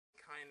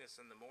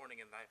kindness in the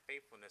morning and thy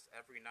faithfulness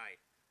every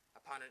night.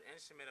 Upon an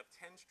instrument of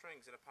 10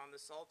 strings, and upon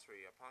the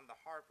psaltery, upon the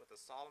harp with a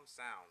solemn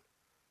sound.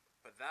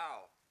 For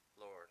thou,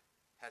 Lord,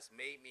 hast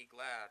made me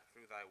glad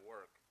through thy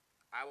work.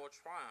 I will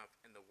triumph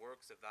in the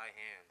works of thy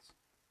hands.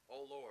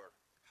 O Lord,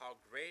 how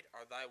great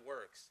are thy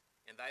works,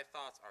 and thy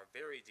thoughts are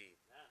very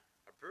deep.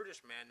 A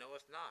brutish man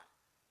knoweth not,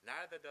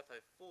 neither doth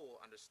a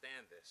fool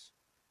understand this.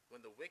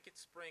 When the wicked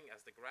spring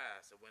as the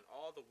grass, and when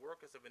all the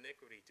workers of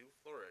iniquity do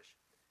flourish,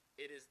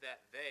 it is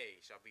that they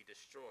shall be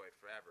destroyed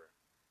forever.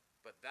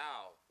 But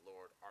thou,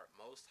 Lord, art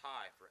most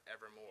high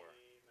forevermore.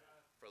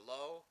 Amen. For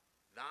lo,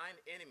 thine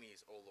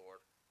enemies, O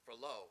Lord, for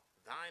lo,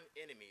 thine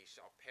enemies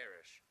shall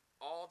perish.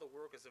 All the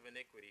workers of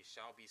iniquity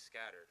shall be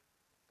scattered.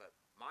 But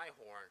my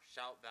horn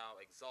shalt thou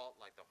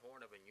exalt like the horn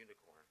of an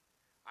unicorn.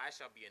 I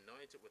shall be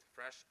anointed with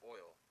fresh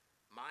oil.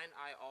 Mine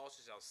eye also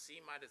shall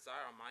see my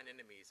desire on mine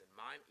enemies, and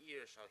mine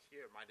ears shall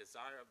hear my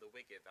desire of the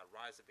wicked that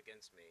riseth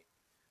against me.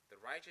 The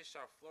righteous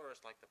shall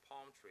flourish like the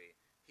palm tree.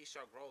 He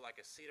shall grow like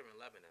a cedar in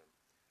Lebanon.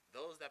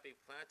 Those that be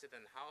planted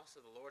in the house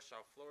of the Lord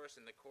shall flourish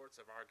in the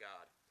courts of our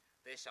God.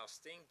 They shall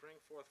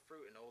bring forth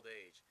fruit in old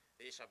age.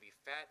 They shall be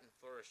fat and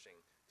flourishing,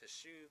 to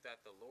shew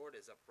that the Lord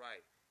is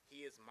upright.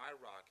 He is my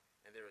rock,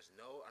 and there is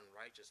no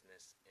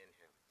unrighteousness in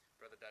him.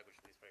 Brother Doug, would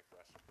you please pray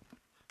for us?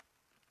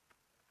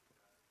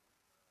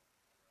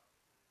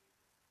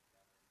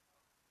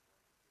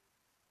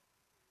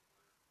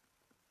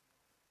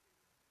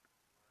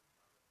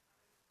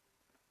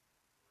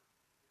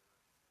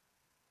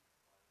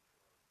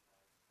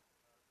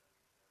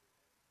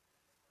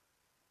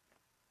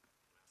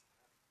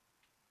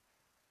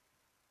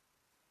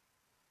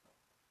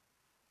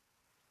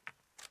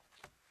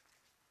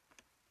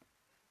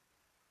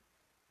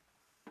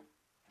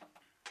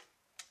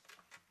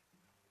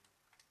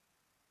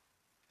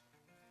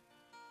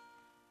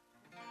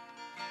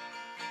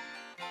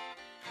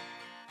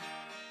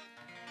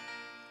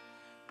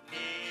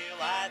 Kneel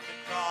at the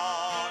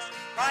cross,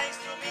 Christ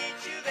will meet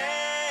you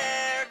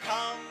there.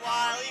 Come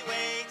while he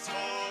waits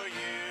for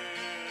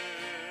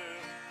you.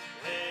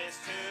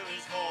 Listen to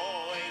his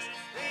voice,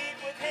 leave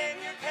with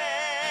him your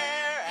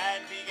care,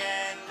 and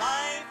begin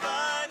life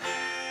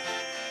anew.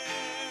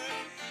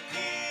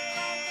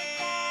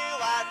 Kneel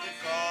at the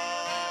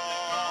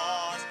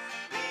cross,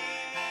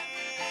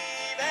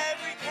 leave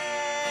every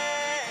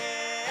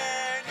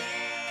care.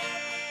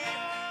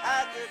 Kneel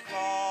at the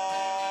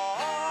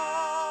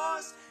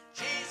cross,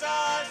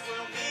 Jesus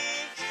will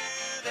meet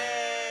you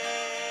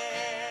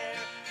there.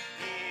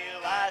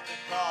 Kneel at the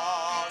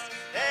cross,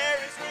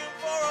 there is room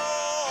for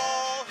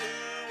all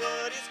who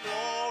would his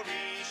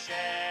glory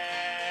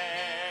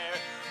share.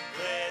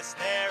 Bliss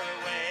there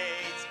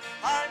awaits,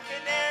 harm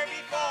can ne'er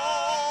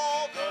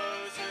befall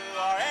those who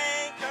are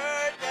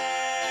anchored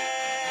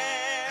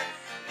there.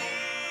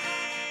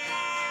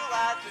 Kneel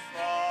at the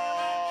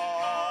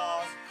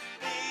cross,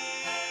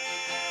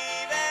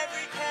 leave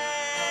every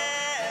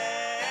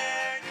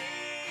care.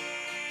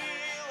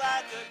 Kneel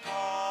at the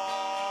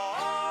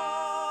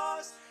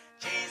cross,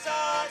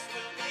 Jesus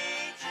will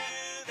meet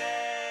you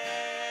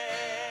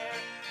there.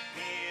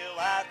 Kneel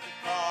at the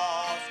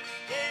cross,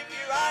 give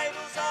your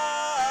idols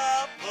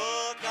up,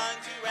 look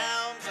unto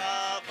realms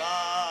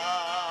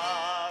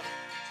above.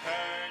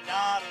 Turn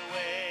not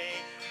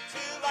away to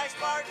life's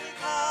sparkling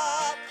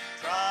cup,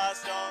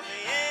 trust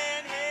only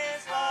in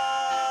his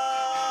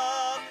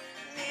love.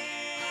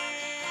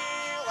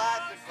 Kneel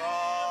at the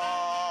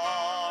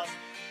cross,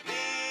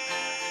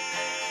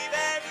 leave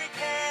every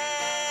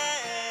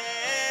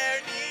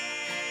care.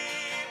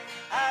 Kneel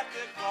at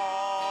the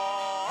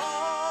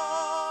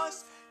cross,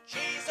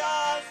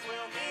 Jesus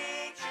will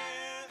meet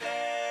you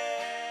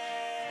there.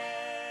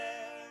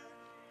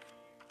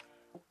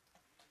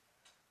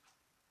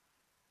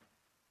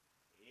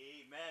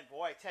 Amen.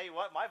 Boy, I tell you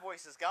what, my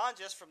voice is gone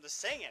just from the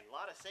singing. A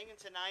lot of singing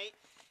tonight,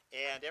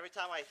 and every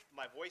time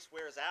my voice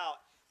wears out,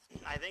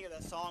 I think of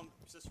that song,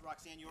 Sister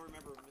Roxanne, you'll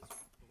remember the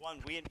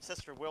one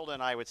Sister Wilda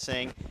and I would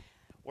sing,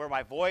 where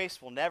my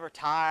voice will never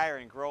tire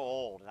and grow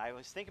old. And I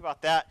always think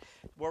about that,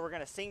 where we're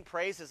going to sing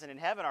praises, and in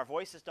heaven our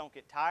voices don't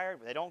get tired,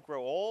 they don't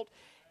grow old.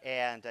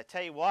 And I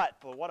tell you what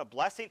a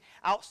blessing.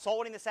 Out soul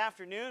winning this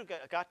afternoon,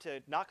 got to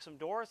knock some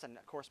doors, and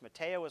of course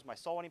Mateo was my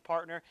soul winning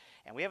partner,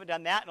 and we haven't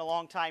done that in a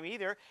long time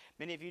either.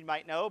 Many of you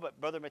might know, but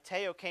Brother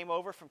Mateo came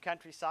over from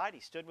Countryside. He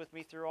stood with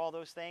me through all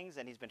those things,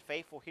 and he's been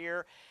faithful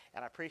here,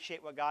 and I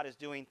appreciate what God is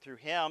doing through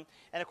him.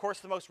 And of course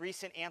the most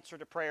recent answer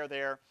to prayer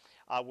there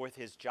with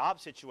his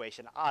job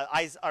situation.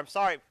 I'm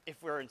sorry,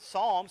 if we're in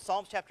Psalms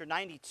chapter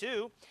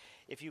 92,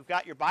 if you've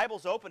got your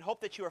Bibles open,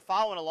 hope that you are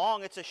following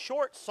along. It's a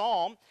short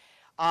psalm.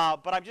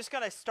 But I'm just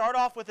going to start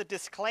off with a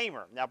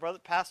disclaimer. Now,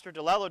 Pastor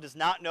DeLello does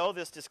not know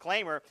this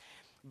disclaimer,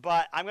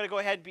 but I'm going to go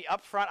ahead and be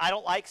upfront. I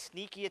don't like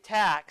sneaky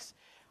attacks.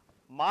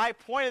 My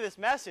point of this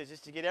message is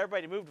to get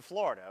everybody to move to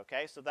Florida,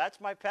 okay? So that's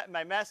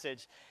my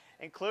message,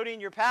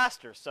 including your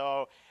pastor.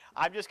 So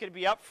I'm just going to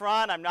be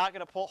upfront. I'm not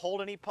going to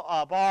hold any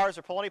bars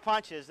or pull any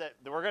punches.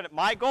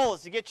 My goal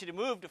is to get you to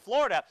move to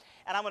Florida,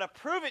 and I'm going to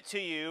prove it to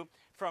you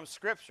from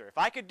Scripture. If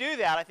I could do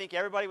that, I think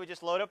everybody would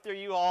just load up their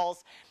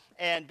U-Hauls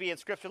and be in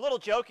Scripture. A little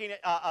joking,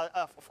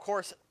 of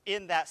course,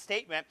 in that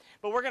statement,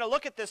 but we're going to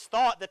look at this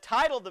thought. The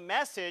title of the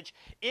message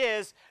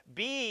is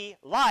Be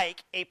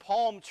Like a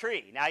Palm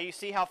Tree. Now you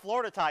see how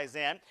Florida ties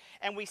in,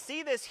 and we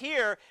see this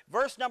here,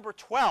 verse number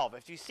 12.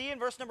 If you see in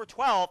verse number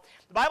 12,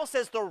 the Bible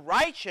says, the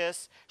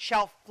righteous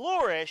shall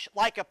flourish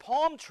like a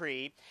palm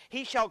tree,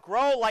 he shall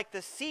grow like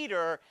the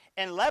cedar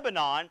in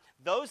Lebanon.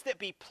 Those that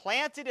be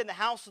planted in the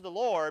house of the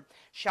Lord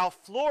shall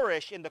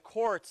flourish in the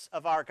courts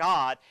of our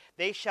God.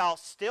 They shall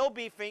still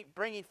be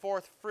bringing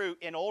forth fruit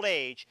in old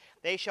age.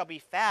 They shall be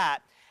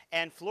fat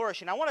and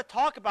flourish. And I want to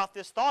talk about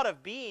this thought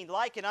of being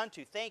likened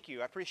unto. Thank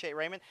you. I appreciate it,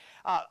 Raymond.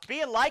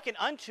 Being likened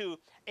unto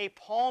a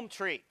palm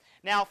tree.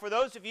 Now, for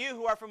those of you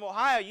who are from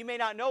Ohio, you may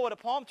not know what a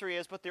palm tree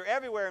is, but they're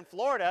everywhere in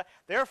Florida.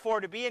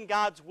 Therefore, to be in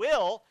God's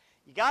will,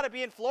 you got to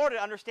be in Florida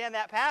to understand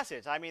that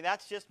passage. I mean,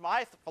 that's just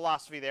my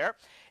philosophy there.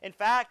 In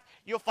fact,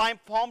 you'll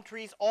find palm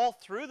trees all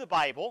through the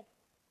Bible.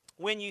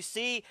 When you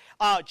see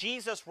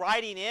Jesus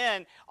riding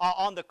in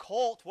on the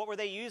colt, what were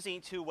they using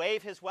to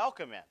wave his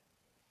welcome in?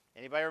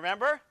 Anybody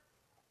remember?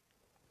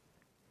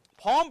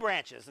 Palm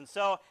branches. And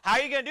so how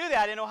are you going to do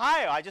that in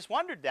Ohio? I just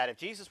wondered that. If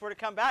Jesus were to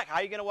come back, how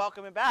are you going to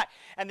welcome him back?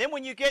 And then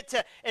when you get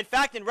to, in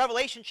fact, in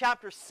Revelation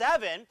chapter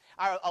 7,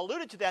 I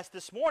alluded to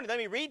this morning. Let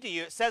me read to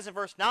you. It says in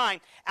verse 9,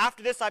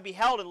 after this I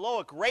beheld, and lo,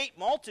 a great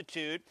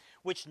multitude,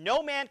 which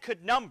no man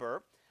could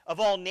number, of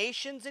all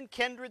nations and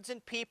kindreds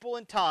and people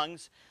and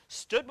tongues,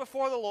 stood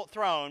before the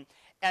throne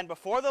and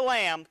before the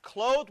Lamb,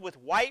 clothed with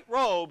white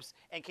robes.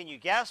 And can you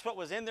guess what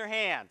was in their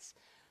hands?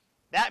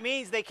 That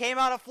means they came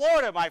out of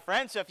Florida, my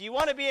friend. So if you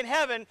want to be in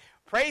heaven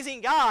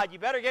praising God, you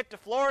better get to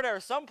Florida or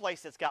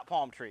someplace that's got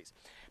palm trees.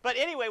 But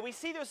anyway, we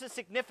see there's a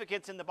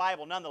significance in the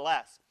Bible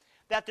nonetheless,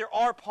 that there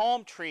are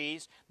palm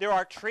trees, there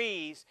are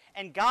trees,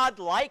 and God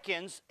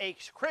likens a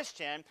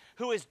Christian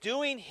who is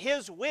doing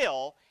his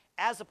will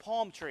as a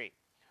palm tree.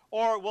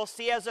 Or we'll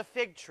see as a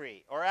fig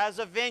tree, or as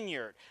a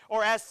vineyard,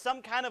 or as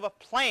some kind of a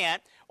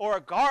plant, or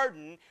a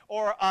garden,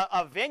 or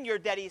a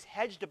vineyard that he's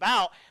hedged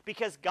about,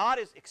 because God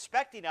is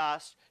expecting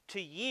us to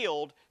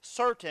yield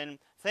certain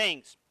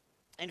things.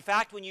 In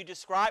fact, when you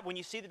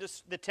see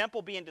the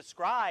temple being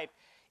described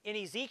in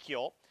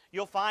Ezekiel,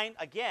 you'll find,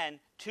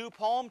 again, two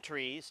palm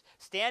trees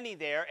standing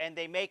there, and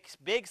they make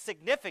big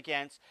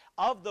significance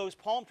of those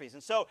palm trees.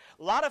 And so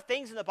a lot of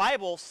things in the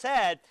Bible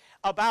said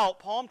about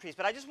palm trees,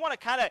 but I just want to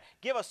kind of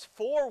give us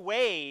 4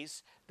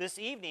 ways this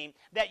evening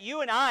that you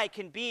and I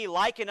can be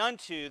likened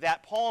unto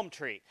that palm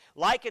tree.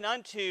 Likened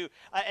unto,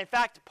 in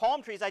fact,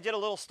 palm trees, I did a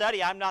little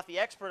study. I'm not the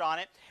expert on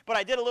it, but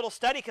I did a little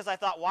study because I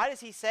thought, why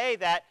does he say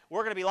that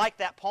we're going to be like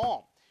that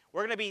palm?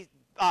 We're going to be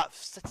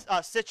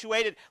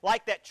situated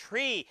like that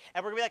tree,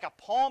 and we're going to be like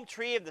a palm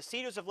tree of the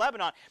cedars of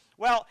Lebanon.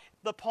 Well,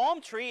 the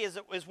palm tree is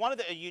one of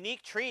the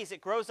unique trees.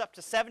 It grows up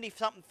to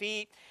 70-something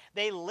feet.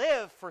 They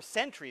live for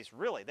centuries,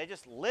 really. They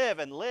just live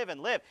and live and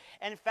live.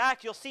 And in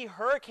fact, you'll see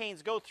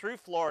hurricanes go through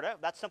Florida.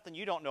 That's something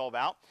you don't know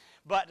about.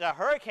 But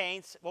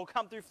hurricanes will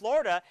come through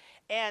Florida,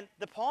 and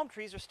the palm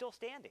trees are still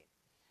standing.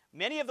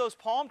 Many of those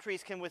palm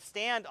trees can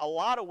withstand a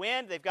lot of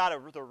wind. They've got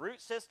the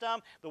root system,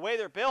 the way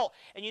they're built.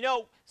 And you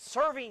know,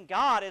 serving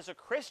God as a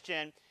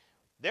Christian,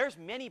 there's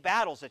many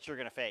battles that you're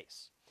going to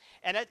face.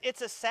 And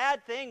it's a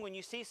sad thing when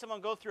you see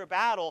someone go through a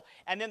battle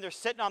and then they're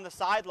sitting on the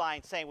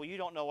sideline saying, well, you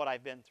don't know what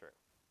I've been through.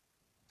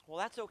 Well,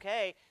 that's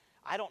okay.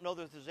 I don't know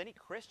that there's any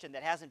Christian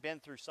that hasn't been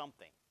through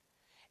something.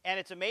 And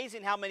it's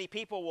amazing how many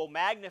people will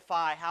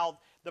magnify how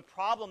the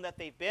problem that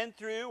they've been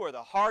through, or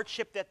the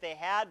hardship that they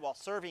had while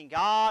serving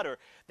God, or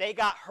they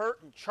got hurt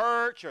in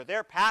church, or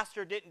their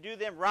pastor didn't do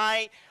them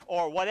right,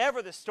 or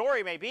whatever the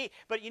story may be.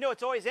 But you know,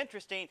 it's always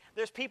interesting.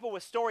 There's people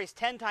with stories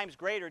 10 times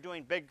greater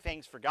doing big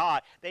things for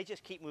God. They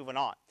just keep moving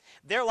on.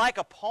 They're like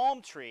a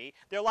palm tree.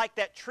 They're like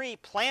that tree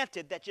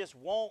planted that just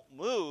won't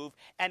move,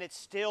 and it's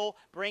still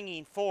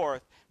bringing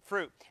forth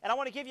fruit. And I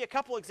want to give you a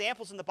couple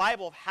examples in the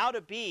Bible of how to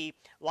be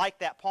like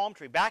that palm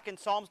tree. Back in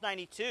Psalms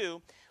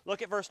 92,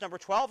 look at verse number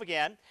 12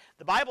 again.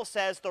 The Bible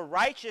says, the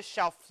righteous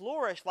shall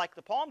flourish like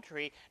the palm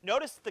tree.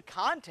 Notice the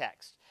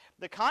context.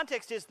 The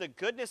context is the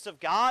goodness of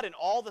God and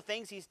all the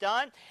things he's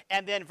done.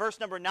 And then verse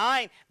number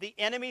 9, the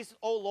enemies,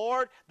 O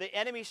Lord, the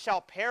enemies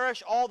shall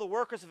perish. All the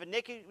workers of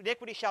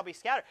iniquity shall be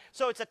scattered.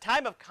 So it's a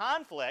time of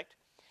conflict.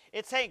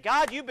 It's saying,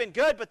 God, you've been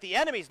good, but the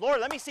enemies, Lord,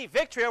 let me see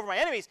victory over my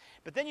enemies.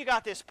 But then you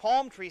got this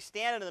palm tree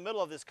standing in the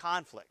middle of this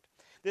conflict.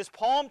 This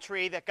palm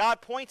tree that God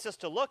points us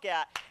to look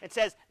at and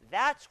says,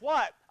 that's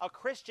what a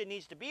Christian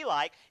needs to be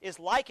like, is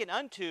likened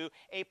unto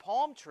a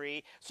palm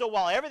tree. So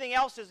while everything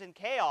else is in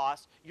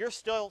chaos, you're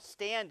still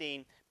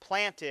standing,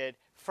 planted,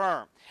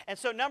 firm. And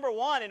so number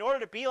one, in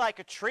order to be like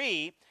a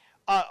tree,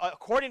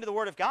 according to the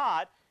Word of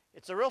God,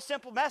 it's a real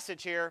simple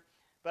message here,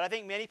 but I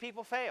think many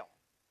people fail.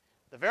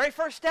 The very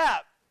first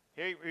step,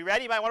 here, you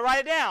ready? You might want to write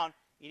it down.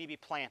 You need to be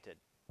planted.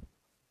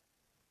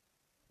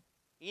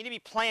 You need to be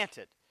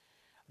planted.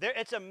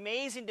 It's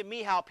amazing to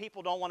me how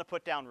people don't want to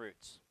put down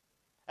roots.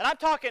 And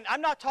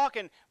I'm not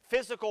talking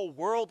physical,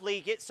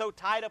 worldly, get so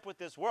tied up with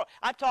this world.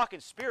 I'm talking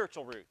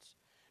spiritual roots.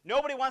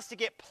 Nobody wants to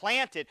get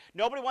planted.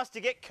 Nobody wants to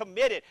get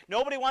committed.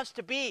 Nobody wants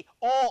to be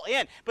all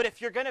in. But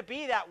if you're going to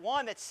be that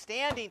one that's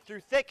standing through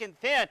thick and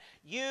thin,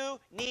 you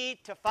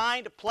need to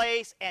find a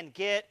place and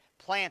get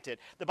planted.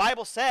 The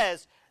Bible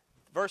says,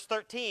 verse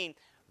 13,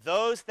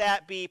 those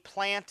that be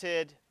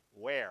planted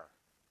where?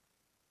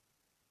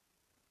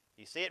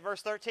 You see it,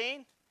 verse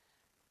 13?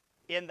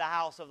 In the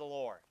house of the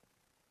Lord.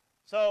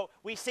 So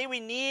we see we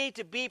need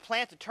to be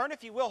planted. Turn,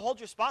 if you will, hold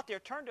your spot there.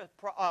 Turn to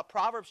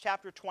Proverbs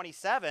chapter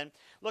 27.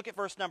 Look at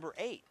verse number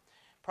 8.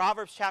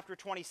 Proverbs chapter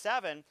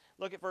 27,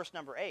 look at verse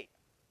number 8.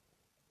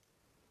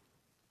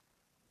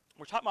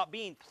 We're talking about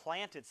being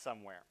planted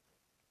somewhere.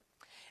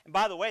 And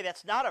by the way,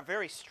 that's not a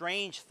very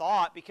strange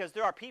thought, because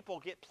there are people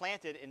who get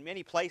planted in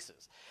many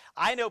places.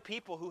 I know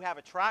people who have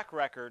a track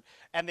record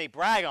and they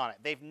brag on it.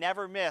 They've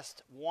never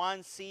missed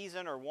one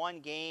season or one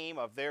game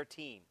of their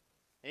team.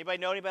 Anybody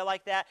know anybody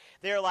like that?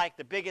 They're like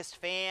the biggest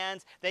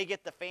fans. They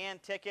get the fan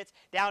tickets.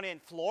 Down in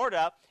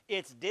Florida,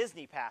 it's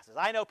Disney passes.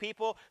 I know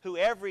people who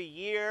every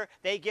year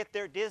they get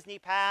their Disney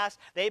pass.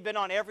 They've been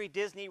on every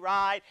Disney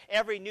ride,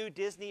 every new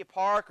Disney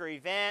park or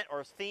event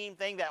or theme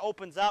thing that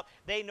opens up.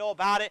 They know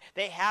about it.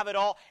 They have it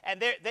all. And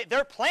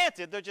they're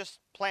planted. They're just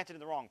planted in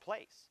the wrong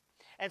place.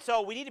 And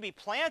so we need to be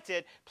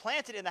planted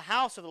in the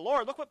house of the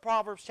Lord. Look what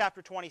Proverbs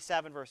chapter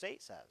 27, verse 8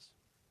 says.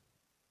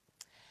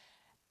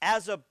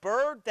 As a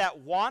bird that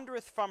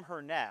wandereth from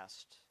her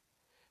nest,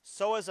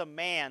 so is a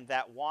man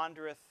that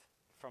wandereth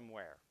from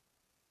where?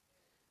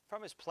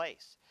 From his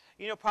place.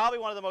 You know, probably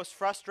one of the most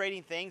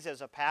frustrating things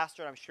as a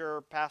pastor, and I'm sure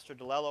Pastor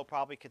DeLello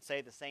probably could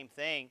say the same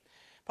thing,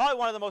 probably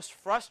one of the most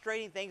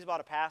frustrating things about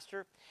a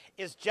pastor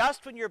is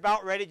just when you're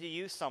about ready to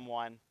use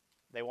someone,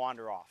 they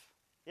wander off.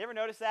 You ever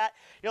notice that?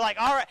 You're like,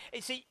 all right.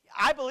 You see,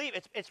 I believe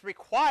it's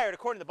required,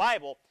 according to the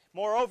Bible,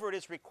 moreover, it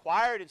is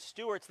required in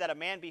stewards that a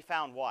man be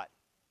found what?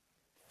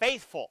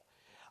 Faithful.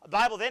 The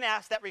Bible then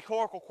asks that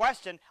rhetorical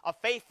question, a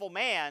faithful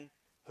man,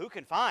 who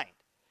can find?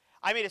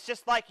 I mean, it's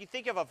just like you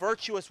think of a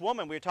virtuous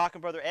woman. We were talking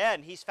to Brother Ed,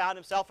 and he's found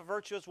himself a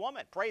virtuous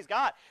woman. Praise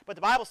God. But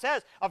the Bible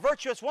says, a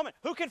virtuous woman.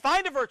 Who can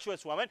find a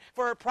virtuous woman?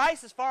 For her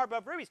price is far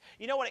above rubies.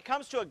 You know, when it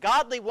comes to a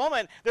godly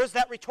woman, there's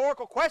that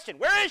rhetorical question.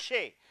 Where is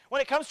she?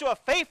 When it comes to a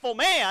faithful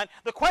man,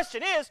 the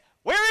question is,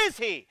 where is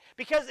he?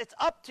 Because it's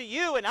up to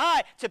you and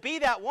I to be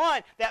that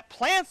one that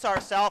plants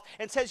ourselves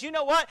and says, you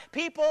know what?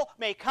 People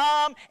may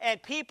come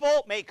and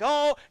people may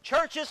go.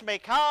 Churches may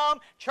come,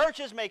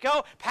 churches may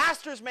go.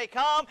 Pastors may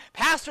come,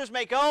 pastors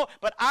may go.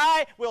 But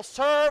I will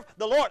serve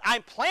the Lord.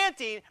 I'm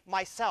planting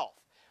myself.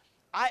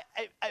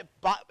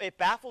 It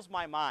baffles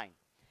my mind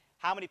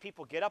how many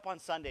people get up on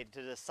Sunday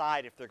to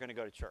decide if they're going to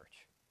go to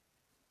church.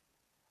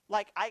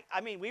 Like,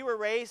 I mean, we were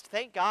raised,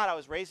 thank God I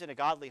was raised in a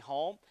godly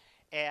home.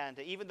 And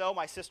even though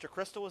my sister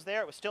Crystal was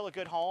there, it was still a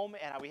good home,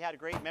 and we had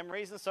great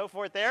memories and so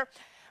forth there.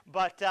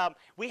 But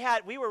we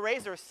were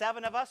raised, there were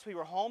 7 of us. We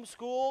were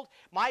homeschooled.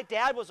 My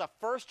dad was a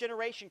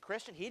first-generation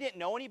Christian. He didn't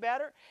know any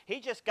better. He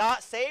just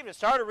got saved and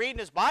started reading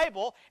his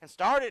Bible and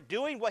started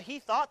doing what he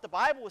thought the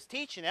Bible was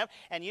teaching him.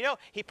 And, you know,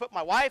 he put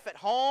my wife at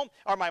home,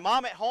 or my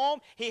mom at home.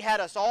 He had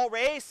us all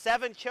raised,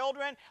 7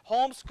 children,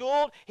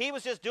 homeschooled. He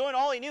was just doing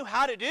all he knew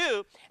how to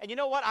do. And you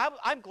know what?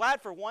 I'm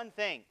glad for one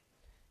thing.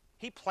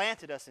 He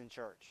planted us in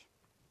church.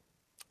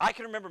 I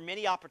can remember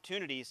many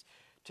opportunities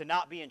to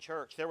not be in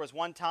church. There was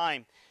one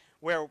time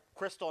where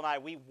Crystal and I,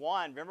 we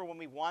won. Remember when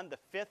we won the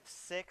 5th,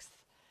 6th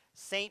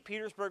St.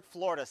 Petersburg,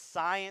 Florida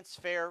Science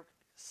Fair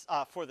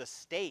for the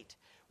state?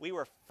 We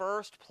were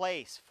first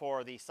place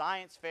for the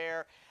Science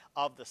Fair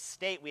of the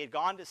state. We had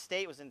gone to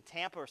state. It was in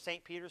Tampa or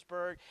St.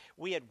 Petersburg.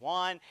 We had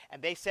won, and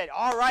they said,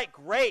 all right,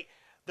 great.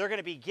 They're going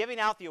to be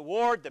giving out the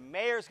award. The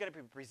mayor's going to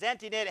be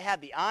presenting it. It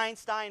had the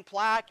Einstein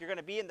plaque. You're going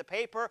to be in the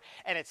paper,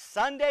 and it's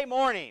Sunday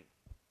morning.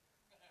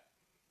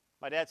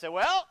 My dad said,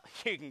 well,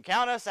 you can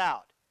count us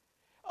out.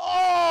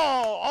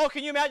 Oh,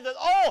 can you imagine that?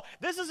 Oh,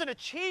 this is an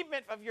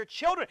achievement of your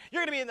children.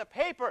 You're going to be in the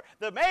paper.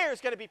 The mayor's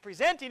going to be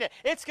presenting it.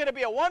 It's going to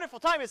be a wonderful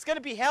time. It's going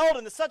to be held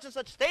in the such and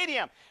such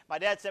stadium. My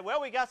dad said,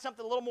 well, we got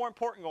something a little more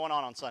important going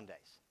on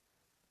Sundays.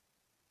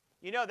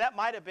 You know, that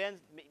might have been,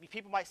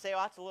 people might say,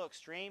 oh, that's a little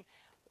extreme.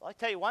 Well, I'll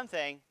tell you one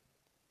thing.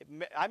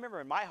 I remember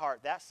in my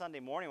heart that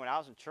Sunday morning when I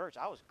was in church,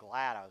 I was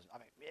glad.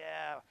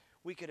 Yeah,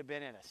 we could have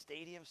been in a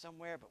stadium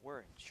somewhere, but we're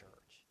in church.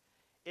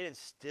 It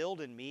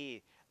instilled in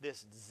me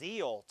this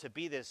zeal to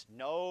be this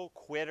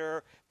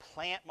no-quitter,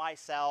 plant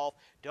myself,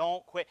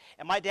 don't quit.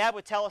 And my dad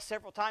would tell us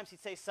several times,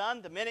 he'd say,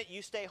 son, the minute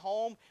you stay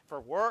home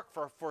for work,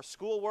 for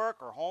school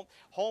work or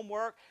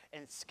homework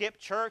and skip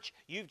church,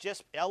 you've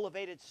just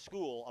elevated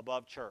school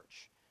above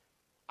church.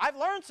 I've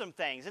learned some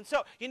things. And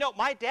so, you know,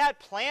 my dad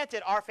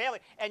planted our family.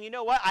 And you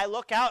know what? I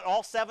look out,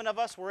 all 7 of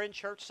us were in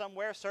church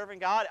somewhere serving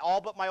God.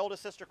 All but my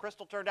oldest sister,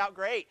 Crystal, turned out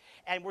great.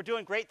 And we're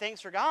doing great things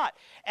for God.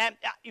 And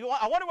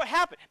I wonder what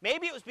happened.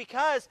 Maybe it was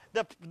because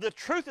the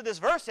truth of this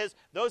verse is,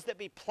 those that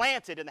be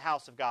planted in the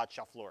house of God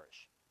shall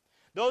flourish.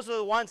 Those are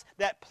the ones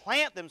that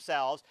plant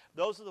themselves.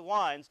 Those are the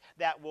ones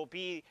that will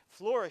be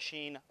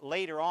flourishing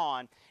later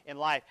on in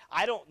life.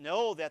 I don't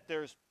know that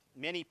there's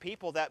many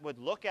people that would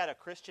look at a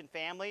Christian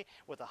family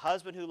with a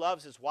husband who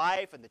loves his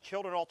wife and the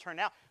children all turned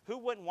out. Who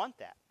wouldn't want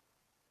that?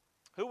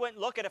 Who wouldn't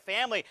look at a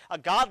family, a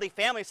godly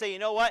family, and say, you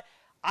know what?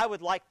 I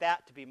would like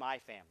that to be my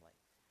family.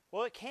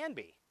 Well, it can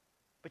be.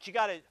 But you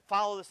got to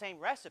follow the same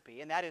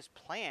recipe, and that is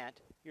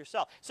plant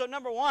yourself. So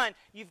number one,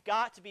 you've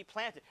got to be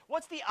planted.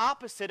 What's the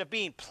opposite of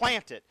being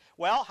planted?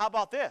 Well, how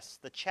about this?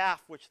 The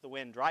chaff which the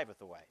wind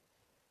driveth away.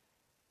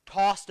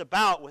 Tossed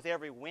about with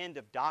every wind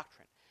of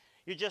doctrine.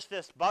 You're just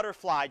this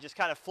butterfly just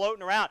kind of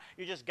floating around.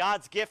 You're just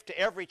God's gift to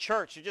every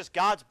church. You're just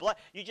God's bless.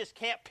 You just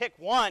can't pick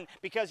one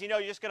because,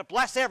 you're just going to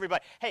bless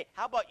everybody. Hey,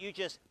 how about you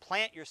just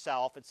plant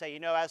yourself and say,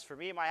 as for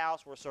me and my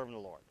house, we're serving the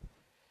Lord.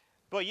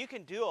 But you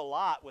can do a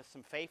lot with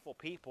some faithful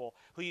people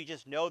who you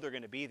just know they're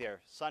going to be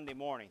there Sunday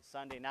morning,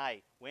 Sunday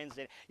night,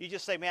 Wednesday. You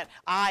just say, man,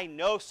 I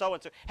know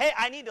so-and-so. Hey,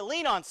 I need to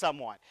lean on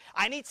someone.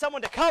 I need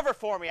someone to cover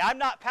for me.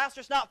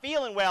 Pastor's not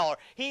feeling well, or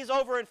he's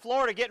over in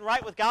Florida getting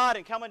right with God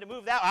and coming to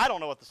move that. I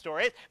don't know what the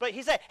story is, but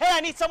he said, hey, I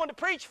need someone to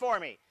preach for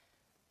me.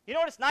 You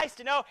know what it's nice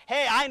to know?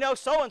 Hey, I know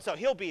so-and-so.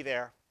 He'll be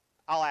there.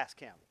 I'll ask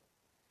him.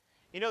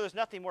 There's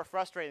nothing more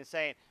frustrating than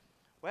saying,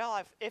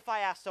 well, if I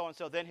ask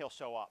so-and-so, then he'll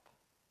show up.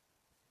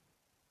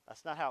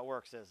 That's not how it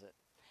works, is it?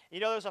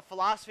 There's a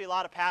philosophy a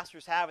lot of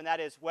pastors have, and that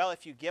is, well,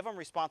 if you give them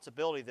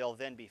responsibility, they'll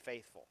then be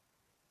faithful.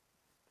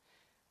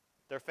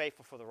 They're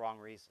faithful for the wrong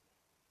reason.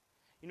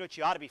 You know what?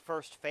 You ought to be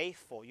first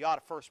faithful. You ought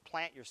to first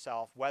plant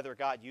yourself, whether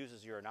God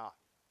uses you or not.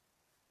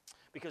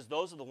 Because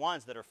those are the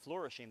ones that are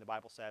flourishing, the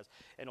Bible says,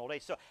 in old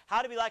age. So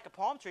how to be like a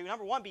palm tree?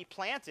 Number one, be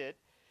planted.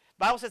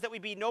 The Bible says that we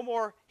be no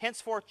more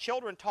henceforth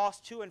children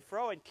tossed to and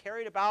fro and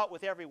carried about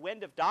with every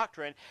wind of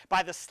doctrine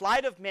by the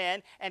sleight of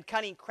men and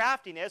cunning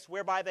craftiness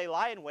whereby they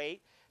lie in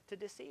wait to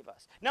deceive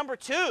us. Number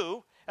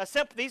two,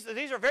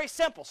 these are very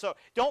simple, so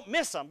don't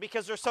miss them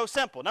because they're so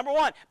simple. Number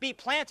one, be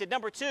planted.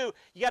 Number two,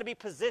 you got to be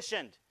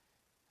positioned.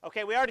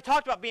 Okay, we already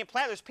talked about being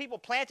planted. There's people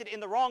planted in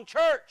the wrong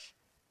church.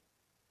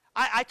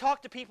 I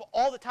talk to people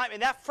all the time,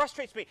 and that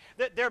frustrates me.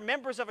 They're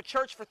members of a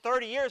church for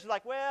 30 years. They're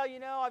like, well,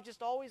 I've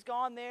just always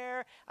gone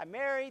there. I'm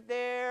married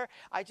there.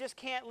 I just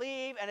can't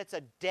leave. And it's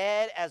a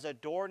dead as a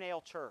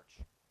doornail church.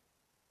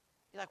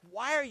 You're like,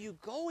 why are you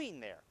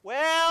going there?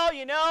 Well,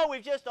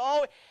 we've just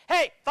always...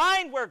 Hey,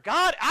 find where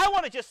God... I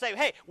want to just say,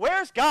 hey,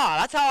 where's God?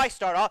 That's how I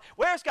start off.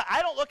 Where's God?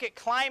 I don't look at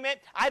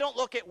climate. I don't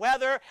look at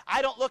weather.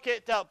 I don't look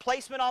at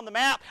placement on the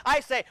map. I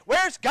say,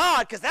 where's God?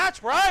 Because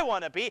that's where I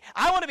want to be.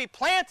 I want to be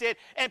planted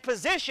and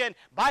positioned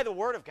by the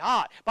Word of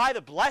God, by the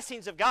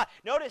blessings of God.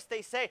 Notice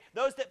they say,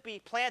 those that be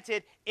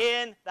planted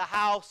in the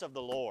house of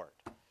the Lord.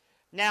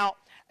 Now,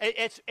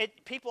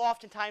 people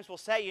oftentimes will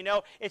say,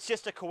 it's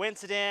just a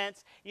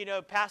coincidence.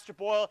 Pastor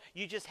Boyle,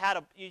 you just had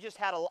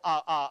a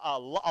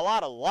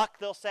lot of luck.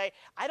 They'll say,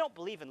 I don't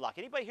believe in luck.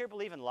 Anybody here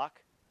believe in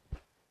luck?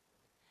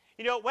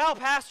 Well,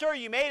 Pastor,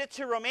 you made it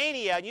to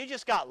Romania and you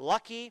just got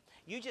lucky.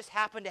 You just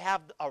happened to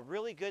have a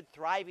really good,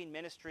 thriving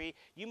ministry.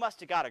 You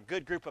must have got a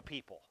good group of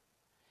people.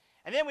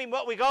 And then we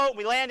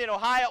land in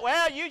Ohio.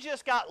 Well, you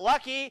just got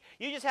lucky.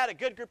 You just had a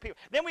good group of people.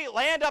 Then we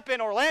land up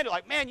in Orlando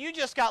like, man, you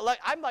just got lucky.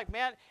 I'm like,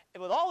 man,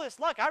 with all this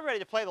luck, I'm ready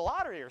to play the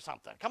lottery or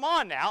something. Come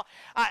on now.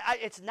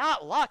 It's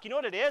not luck. You know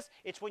what it is?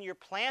 It's when you're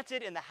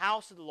planted in the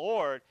house of the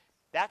Lord,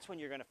 that's when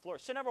you're going to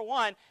flourish. So number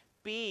one,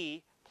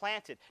 be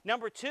planted.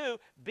 Number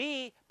two,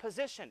 be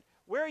positioned.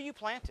 Where are you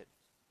planted?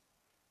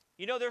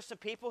 There's some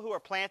people who are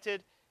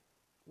planted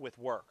with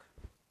work.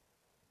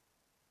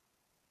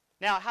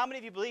 Now, how many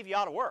of you believe you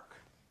ought to work?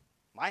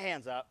 My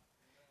hand's up.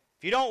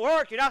 If you don't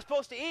work, you're not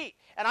supposed to eat.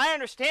 And I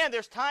understand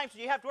there's times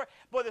when you have to work.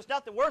 Boy, there's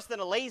nothing worse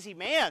than a lazy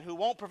man who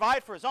won't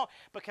provide for his own.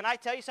 But can I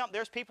tell you something?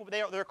 There's people,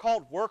 they're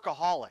called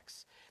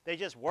workaholics. They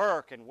just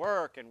work and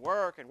work and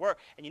work and work.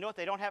 And you know what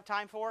they don't have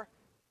time for?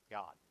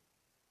 God.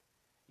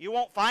 You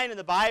won't find in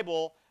the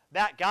Bible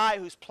that guy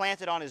who's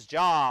planted on his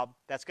job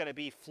that's going to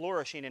be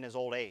flourishing in his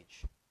old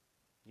age.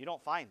 You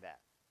don't find that.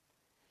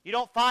 You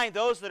don't find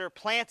those that are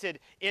planted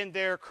in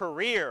their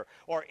career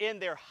or in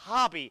their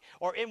hobby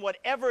or in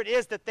whatever it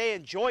is that they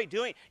enjoy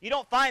doing. You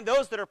don't find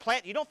those that are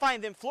planted. You don't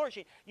find them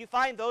flourishing. You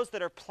find those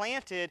that are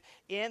planted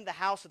in the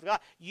house of God.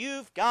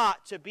 You've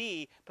got to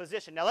be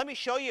positioned. Now let me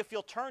show you, if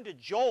you'll turn to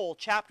Joel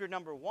chapter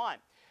number 1.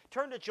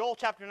 Turn to Joel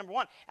chapter number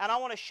 1. And I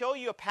want to show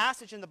you a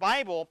passage in the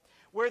Bible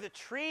where the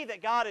tree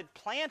that God had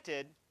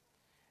planted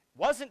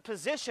wasn't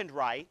positioned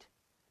right,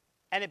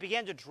 and it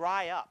began to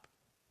dry up.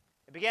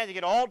 It began to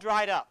get all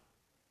dried up.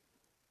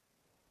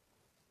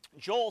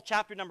 Joel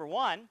chapter number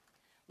 1,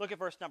 look at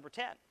verse number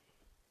 10.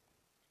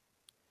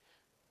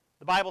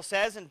 The Bible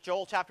says in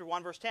Joel chapter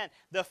 1 verse 10,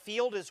 the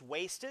field is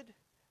wasted,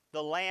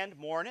 the land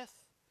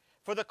mourneth,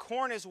 for the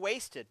corn is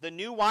wasted, the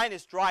new wine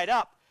is dried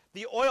up,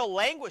 the oil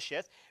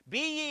languisheth.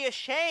 Be ye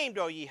ashamed,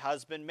 O ye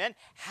husbandmen,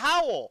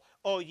 howl,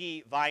 O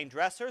ye vine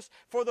dressers,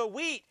 for the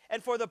wheat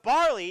and for the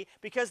barley,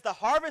 because the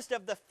harvest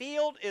of the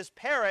field is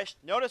perished.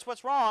 Notice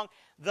what's wrong.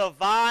 The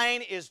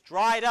vine is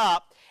dried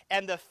up,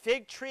 and the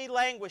fig tree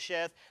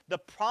languisheth, the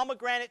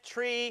pomegranate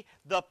tree,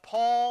 the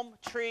palm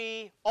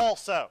tree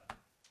also.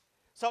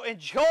 So in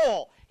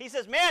Joel, he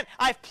says, man,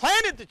 I've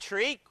planted the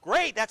tree.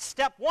 Great, that's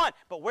step one.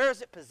 But where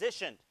is it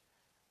positioned?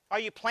 Are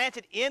you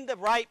planted in the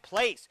right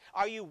place?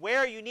 Are you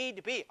where you need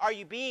to be? Are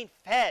you being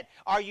fed?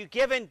 Are you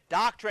given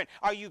doctrine?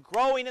 Are you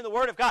growing in the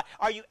Word of God?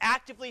 Are you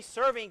actively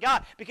serving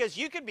God? Because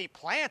you could be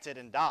planted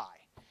and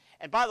die.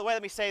 And by the way,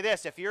 let me say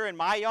this. If you're in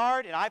my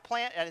yard and I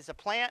plant, and it's a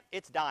plant,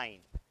 it's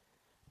dying.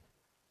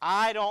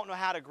 I don't know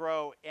how to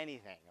grow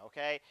anything,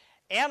 okay?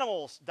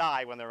 Animals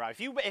die when they're around.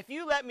 If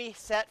you let me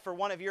set for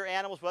one of your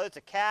animals, whether it's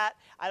a cat,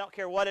 I don't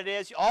care what it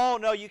is, oh,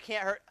 no, you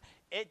can't hurt,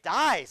 it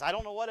dies. I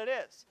don't know what it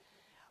is.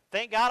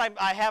 Thank God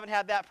I haven't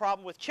had that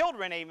problem with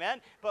children,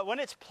 amen. But when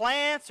it's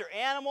plants or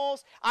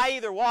animals, I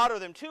either water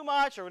them too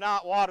much or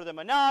not water them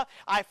enough.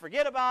 I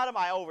forget about them.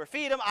 I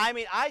overfeed them. I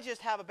mean, I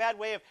just have a bad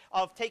way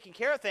of taking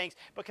care of things.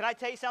 But can I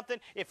tell you something?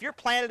 If you're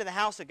planted in the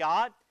house of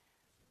God,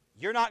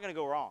 you're not going to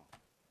go wrong.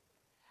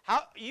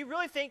 You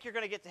really think you're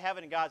going to get to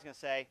heaven and God's going to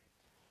say,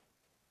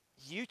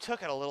 you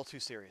took it a little too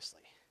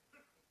seriously.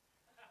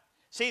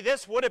 See,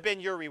 this would have been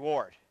your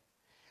reward.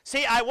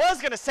 See, I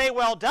was going to say,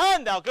 well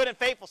done, thou good and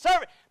faithful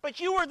servant, but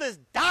you were this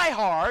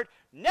diehard,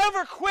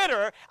 never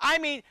quitter. I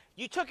mean,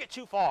 you took it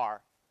too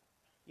far.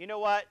 You know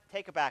what?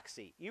 Take a back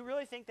seat. You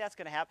really think that's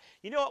going to happen?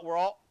 You know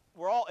what?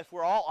 If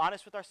we're all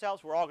honest with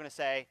ourselves, we're all going to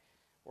say,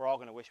 we're all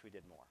going to wish we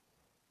did more.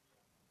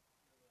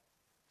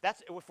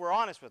 That's if we're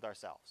honest with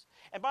ourselves.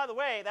 And by the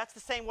way, that's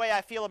the same way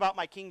I feel about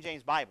my King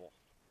James Bible.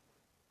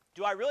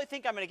 Do I really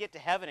think I'm going to get to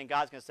heaven and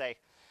God's going to say,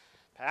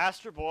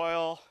 Pastor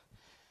Boyle,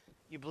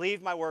 you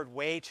believed my word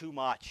way too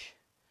much.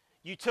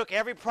 You took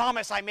every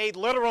promise I made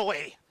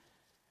literally.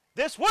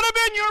 This would have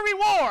been your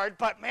reward,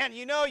 but man,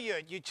 you know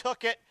you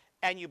took it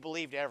and you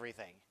believed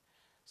everything.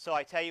 So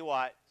I tell you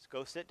what,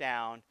 go sit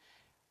down.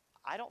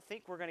 I don't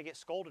think we're going to get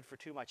scolded for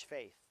too much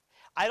faith.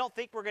 I don't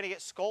think we're going to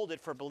get scolded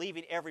for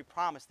believing every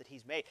promise that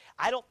he's made.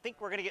 I don't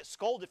think we're going to get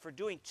scolded for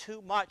doing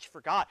too much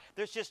for God.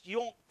 You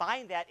won't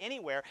find that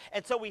anywhere.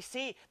 And so we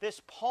see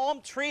this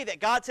palm tree that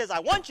God says, I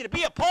want you to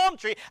be a palm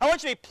tree. I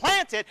want you to be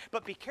planted,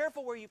 but be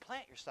careful where you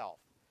plant yourself.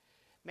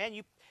 Man,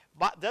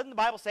 doesn't the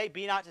Bible say,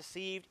 be not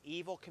deceived,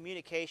 evil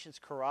communications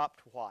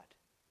corrupt what?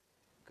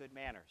 Good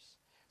manners.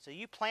 So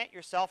you plant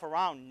yourself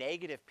around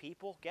negative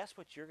people, guess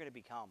what you're going to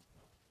become?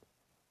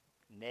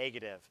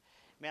 Negative.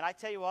 Man, I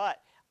tell you what,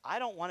 I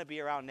don't want to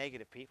be around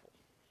negative people.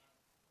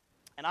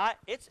 And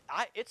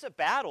it's a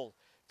battle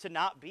to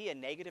not be a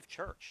negative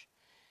church.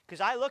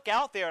 Because I look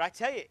out there and I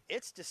tell you,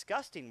 it's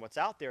disgusting what's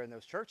out there in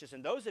those churches.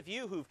 And those of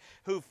you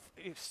who've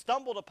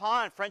stumbled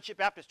upon Friendship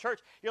Baptist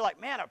Church, you're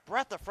like, man, a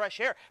breath of fresh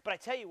air. But I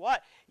tell you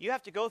what, you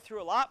have to go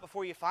through a lot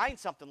before you find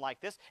something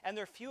like this. And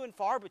they're few and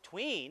far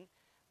between.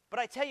 But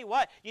I tell you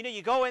what,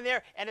 you go in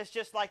there and it's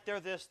just like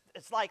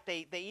it's like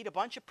they eat a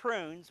bunch of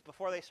prunes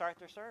before they start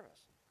their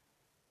service.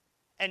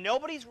 And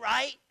nobody's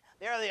right.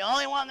 They're the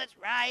only one that's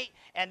right.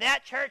 And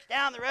that church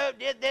down the road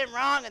did them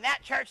wrong. And that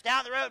church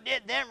down the road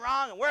did them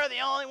wrong. And we're the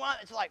only one.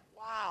 It's like,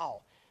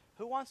 wow.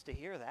 Who wants to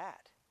hear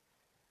that?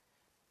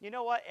 You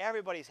know what?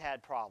 Everybody's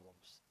had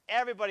problems.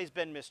 Everybody's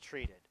been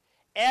mistreated.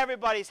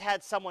 Everybody's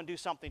had someone do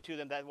something to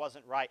them that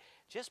wasn't right.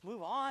 Just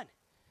move on.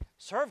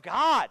 Serve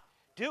God.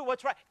 Do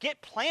what's right.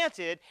 Get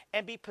planted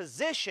and be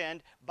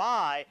positioned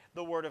by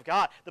the Word of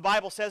God. The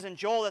Bible says in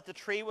Joel that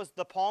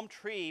the palm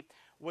tree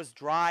was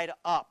dried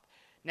up.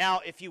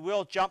 Now, if you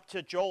will, jump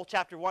to Joel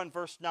chapter 1,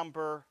 verse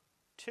number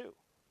 2.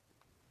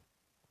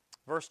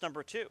 Verse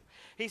number 2.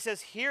 He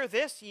says, hear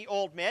this, ye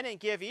old men, and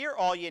give ear,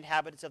 all ye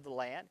inhabitants of the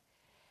land.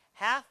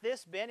 Hath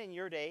this been in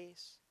your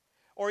days,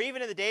 or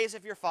even in the days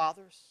of your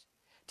fathers?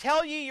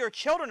 Tell ye your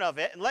children of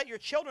it, and let your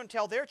children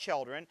tell their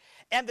children,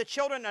 and the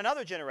children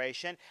another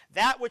generation,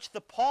 that which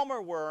the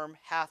palmer worm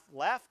hath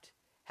left,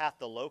 hath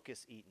the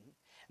locust eaten.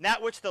 And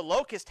that which the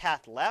locust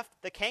hath left,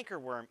 the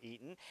cankerworm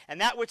eaten.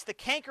 And that which the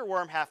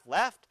cankerworm hath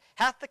left,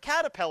 hath the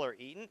caterpillar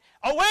eaten.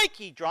 Awake,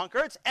 ye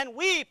drunkards, and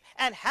weep,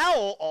 and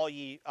howl, all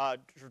ye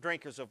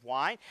drinkers of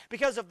wine.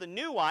 Because of the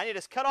new wine, it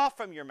is cut off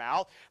from your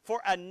mouth.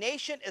 For a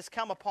nation is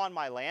come upon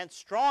my land,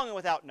 strong and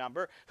without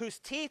number, whose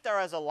teeth are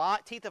as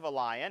teeth of a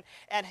lion,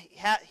 and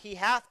he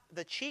hath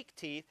the cheek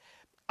teeth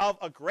of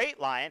a great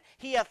lion.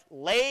 He hath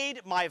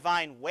laid my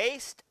vine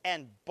waste,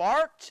 and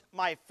barked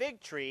my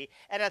fig tree,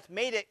 and hath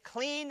made it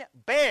clean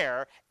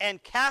bare,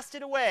 and cast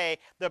it away.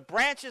 The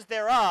branches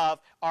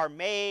thereof are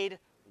made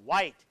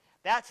white.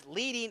 That's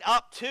leading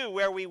up to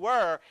where we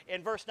were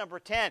in verse number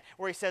 10,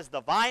 where he says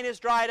the vine is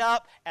dried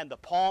up, and the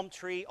palm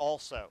tree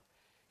also.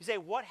 You say,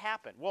 what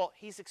happened? Well,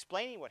 he's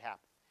explaining what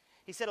happened.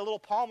 He said a little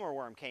palmer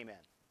worm came in.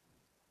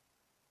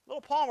 Little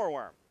palmer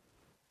worm.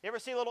 You ever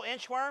see a little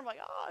inchworm? Like,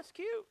 oh, it's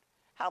cute.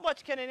 How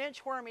much can an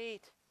inchworm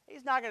eat?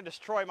 He's not going to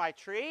destroy my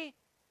tree.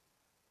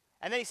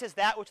 And then he says,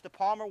 that which the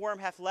palmer worm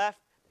hath left,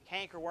 the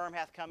cankerworm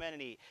hath come in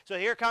and eat. So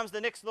here comes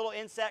the next little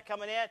insect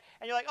coming in,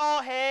 and you're like,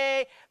 oh,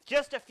 hey,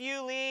 just a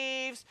few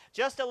leaves,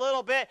 just a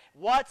little bit.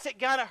 What's it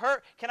going to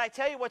hurt? Can I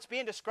tell you what's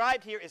being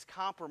described here is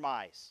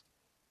compromise.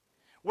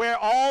 where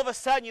all of a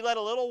sudden you let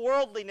a little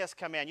worldliness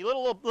come in. You let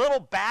a little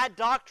bad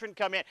doctrine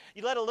come in.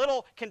 You let a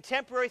little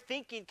contemporary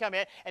thinking come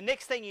in. And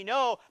next thing you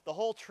know, the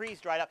whole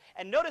tree's dried up.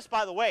 And notice,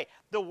 by the way,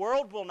 the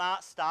world will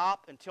not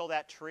stop until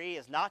that tree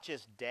is not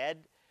just dead,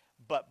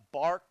 but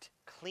barked,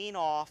 clean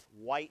off,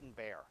 white and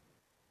bare.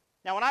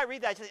 Now, when I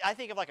read that, I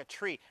think of like a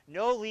tree.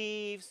 No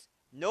leaves,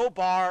 no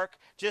bark,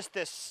 just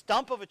this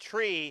stump of a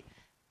tree,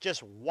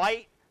 just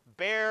white,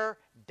 bare,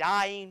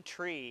 dying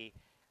tree.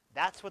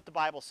 That's what the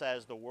Bible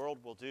says the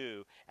world will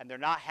do, and they're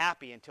not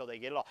happy until they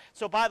get it all.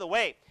 So, by the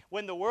way,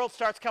 when the world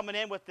starts coming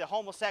in with the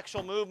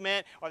homosexual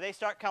movement, or they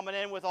start coming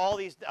in with all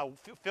these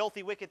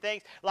filthy, wicked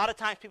things, a lot of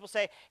times people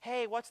say,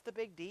 hey, what's the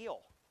big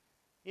deal?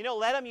 You know,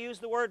 let them use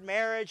the word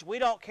marriage. We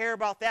don't care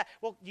about that.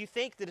 Well, you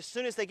think that as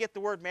soon as they get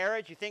the word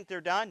marriage, you think they're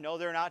done? No,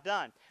 they're not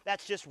done.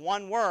 That's just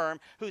one worm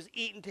who's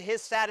eaten to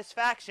his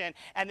satisfaction,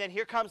 and then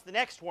here comes the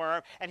next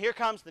worm, and here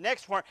comes the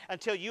next worm,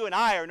 until you and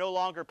I are no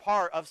longer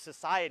part of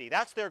society.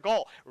 That's their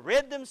goal.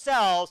 Rid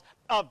themselves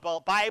of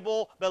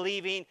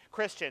Bible-believing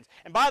Christians.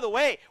 And by the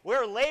way,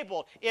 we're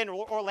labeled in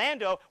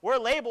Orlando, we're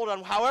labeled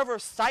on however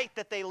site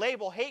that they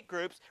label hate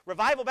groups.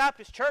 Revival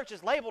Baptist Church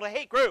is labeled a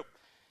hate group.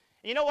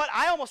 You know what?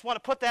 I almost want to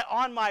put that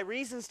on my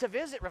reasons to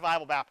visit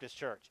Revival Baptist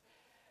Church.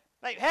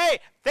 Like, hey,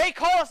 they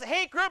call us a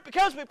hate group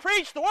because we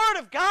preach the Word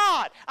of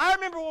God. I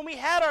remember when we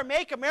had our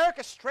Make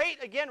America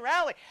Straight Again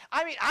rally.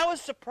 I mean, I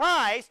was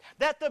surprised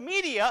that the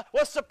media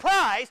was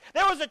surprised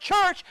there was a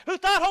church who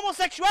thought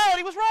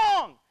homosexuality was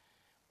wrong.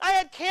 I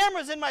had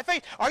cameras in my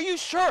face. Are you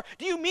sure?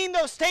 Do you mean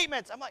those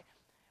statements? I'm like,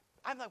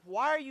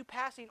 why are you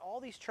passing all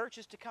these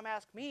churches to come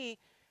ask me?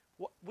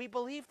 We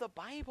believe the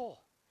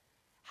Bible.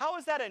 How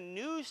is that a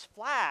news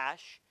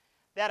flash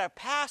that a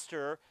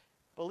pastor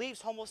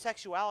believes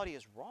homosexuality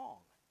is wrong?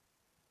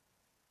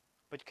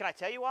 But can I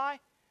tell you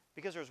why?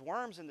 Because there's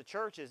worms in the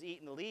churches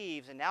eating the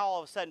leaves, and now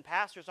all of a sudden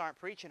pastors aren't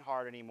preaching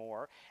hard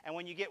anymore. And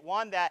when you get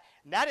one that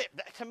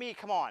to me,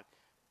 come on,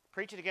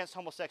 preaching against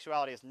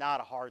homosexuality is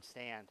not a hard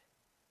stand.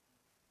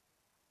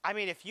 I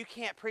mean, if you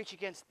can't preach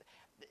against,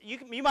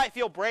 you might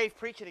feel brave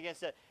preaching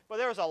against it, but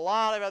there's a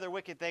lot of other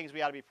wicked things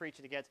we ought to be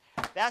preaching against.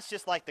 That's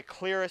just like the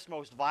clearest,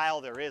 most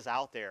vile there is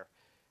out there.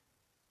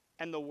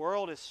 And the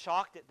world is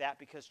shocked at that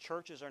because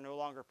churches are no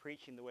longer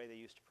preaching the way they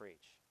used to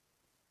preach.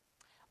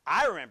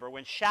 I remember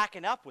when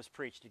shacking up was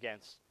preached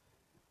against.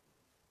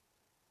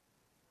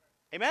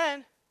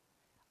 Amen.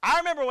 I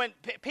remember when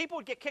people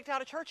would get kicked out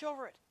of church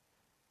over it.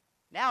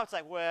 Now it's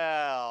like,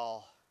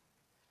 well,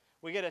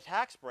 we get a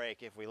tax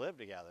break if we live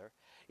together.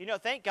 You know,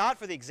 thank God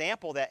for the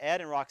example that Ed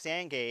and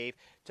Roxanne gave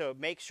to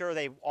make sure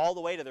they, all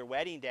the way to their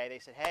wedding day, they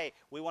said, hey,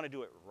 we want to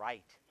do it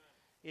right.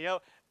 You know,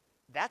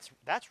 that's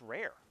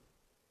rare.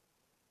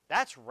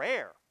 That's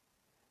rare.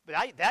 But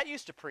that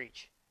used to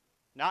preach.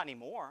 Not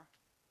anymore.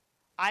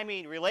 I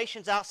mean,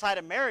 relations outside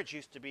of marriage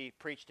used to be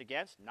preached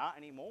against. Not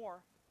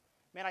anymore.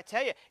 Man, I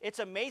tell you, it's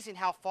amazing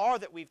how far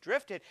that we've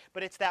drifted,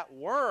 but it's that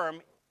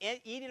worm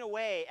eating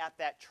away at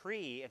that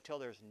tree until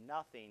there's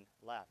nothing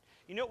left.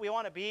 You know what we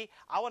want to be?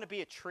 I want to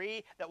be a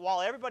tree that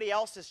while everybody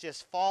else is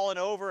just falling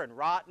over and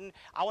rotten,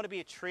 I want to be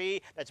a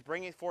tree that's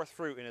bringing forth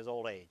fruit in his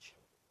old age.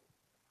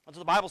 That's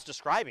what the Bible's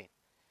describing.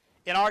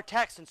 In our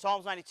text in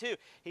Psalms 92,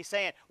 he's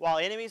saying, while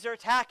enemies are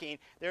attacking,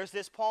 there's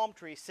this palm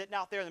tree sitting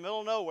out there in the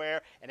middle of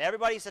nowhere, and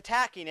everybody's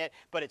attacking it,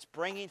 but it's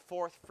bringing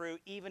forth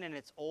fruit even in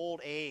its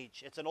old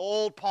age. It's an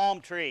old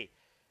palm tree,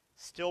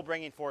 still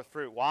bringing forth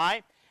fruit.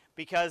 Why?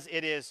 Because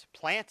it is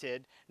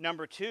planted.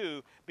 Number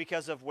two,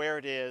 because of where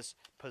it is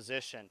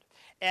positioned.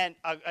 And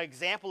an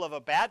example of a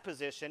bad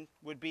position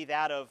would be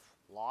that of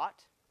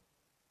Lot.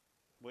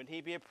 Wouldn't he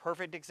be a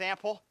perfect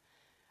example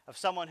of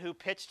someone who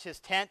pitched his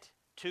tent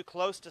too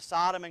close to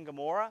Sodom and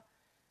Gomorrah?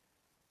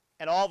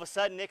 And all of a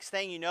sudden, next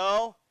thing you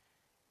know,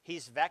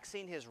 he's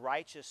vexing his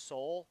righteous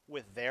soul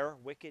with their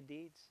wicked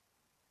deeds.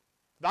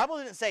 The Bible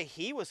didn't say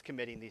he was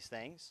committing these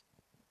things.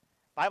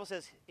 The Bible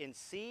says, in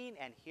seeing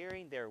and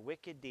hearing their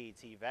wicked deeds,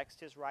 he vexed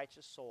his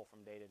righteous soul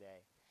from day to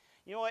day.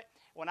 You know what?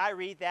 When I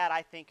read that,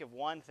 I think of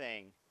one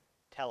thing: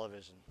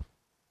 television.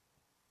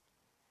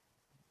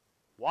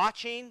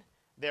 Watching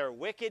their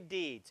wicked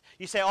deeds.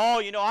 You say, oh,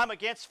 you know, I'm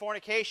against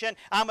fornication.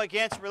 I'm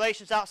against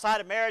relations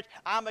outside of marriage.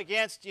 I'm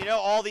against, you know,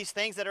 all these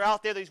things that are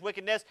out there, these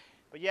wickedness.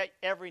 But yet,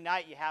 every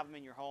night you have them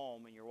in your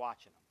home and you're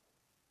watching them.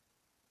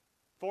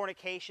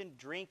 Fornication,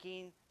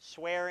 drinking,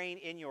 swearing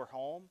in your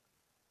home.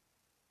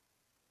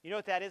 You know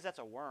what that is? That's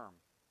a worm.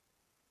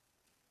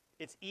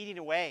 It's eating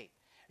away.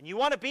 And you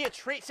want to be a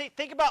tree. See,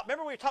 think about,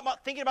 remember we were talking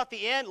about thinking about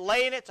the end,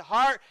 laying it to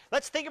heart?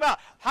 Let's think about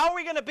how are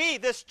we going to be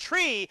this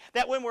tree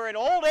that when we're in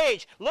old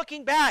age,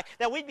 looking back,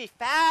 that we'd be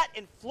fat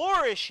and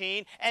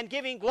flourishing and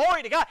giving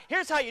glory to God.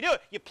 Here's how you do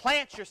it. You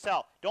plant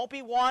yourself. Don't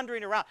be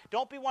wandering around.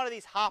 Don't be one of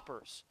these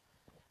hoppers.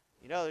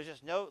 You know, there's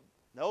just no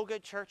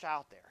good church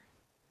out there.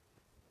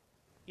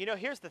 You know,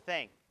 here's the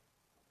thing.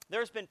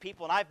 There's been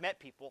people, and I've met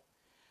people,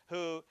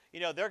 who, you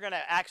know, they're going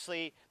to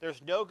actually,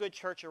 there's no good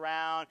church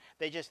around.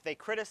 They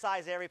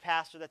criticize every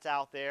pastor that's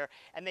out there.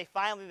 And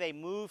they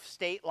move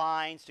state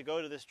lines to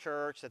go to this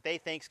church that they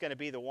think is going to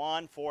be the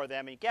one for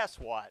them. And guess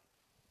what?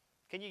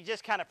 Can you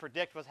just kind of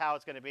predict how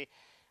it's going to be?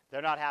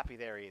 They're not happy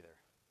there either.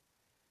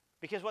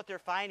 Because what they're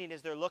finding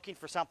is they're looking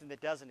for something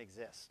that doesn't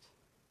exist.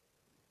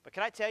 But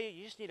can I tell you,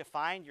 you just need to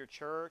find your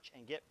church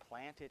and get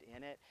planted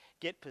in it,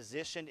 get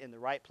positioned in the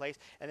right place.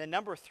 And then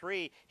number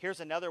 3, here's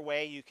another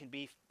way you can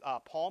be a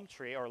palm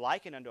tree or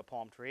likened unto a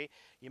palm tree.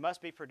 You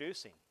must be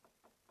producing.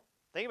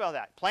 Think about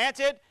that.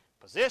 Planted,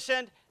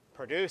 positioned,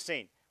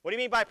 producing. What do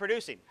you mean by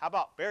producing? How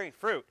about bearing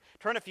fruit?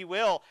 Turn, if you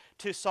will,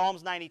 to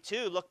Psalms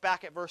 92. Look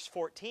back at verse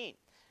 14.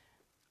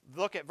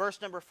 Look at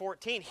verse number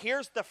 14.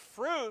 Here's the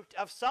fruit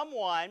of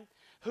someone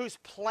who's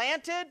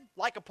planted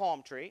like a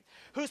palm tree,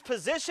 who's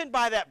positioned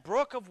by that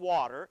brook of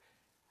water.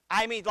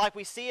 I mean, like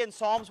we see in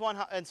Psalms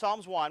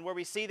 1, where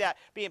we see that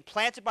being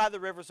planted by the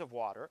rivers of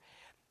water.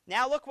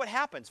 Now look what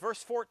happens.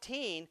 Verse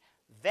 14,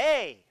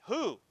 they,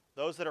 who?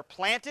 Those that are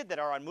planted, that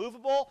are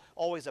unmovable,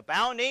 always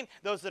abounding,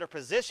 those that are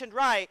positioned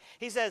right.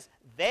 He says,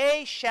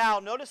 they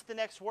shall, notice the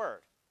next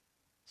word,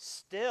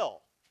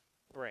 still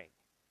bring.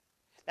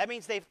 That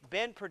means they've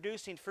been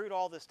producing fruit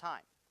all this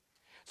time.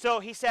 So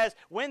he says,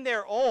 when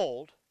they're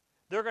old,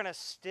 they're going to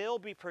still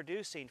be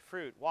producing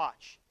fruit.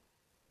 Watch.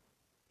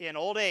 In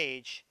old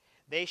age,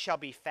 they shall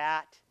be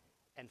fat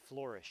and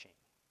flourishing.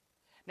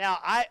 Now,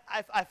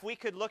 if we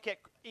could look at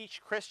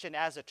each Christian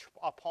as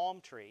a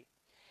palm tree,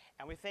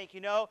 and we think,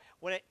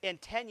 in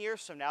 10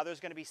 years from now, there's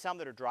going to be some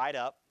that are dried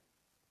up.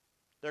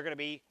 They're going to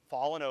be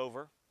fallen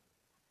over.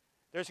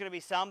 There's going to be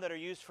some that are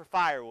used for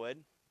firewood.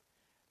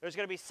 There's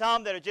going to be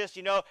some that are just,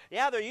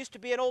 there used to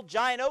be an old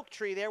giant oak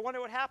tree there.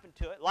 Wonder what happened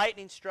to it.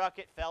 Lightning struck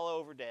it, fell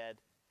over dead.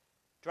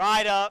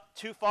 Dried up,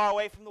 too far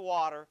away from the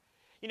water.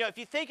 If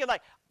you think of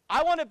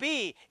I want to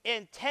be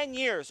in 10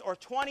 years or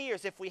 20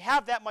 years, if we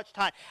have that much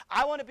time,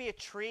 I want to be a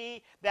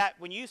tree that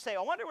when you say,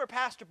 I wonder where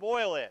Pastor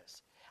Boyle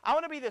is. I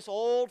want to be this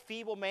old,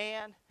 feeble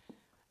man,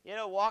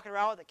 walking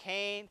around with a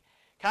cane,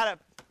 kind of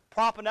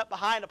propping up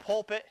behind a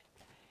pulpit.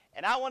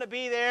 And I want to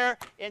be there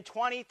in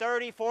 20,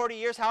 30, 40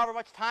 years, however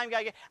much time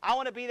I get. I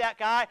want to be that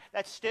guy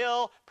that's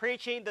still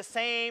preaching the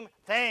same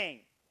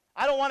thing.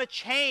 I don't want to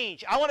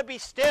change. I want to be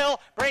still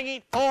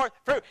bringing forth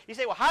fruit. You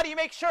say, well, how do you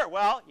make sure?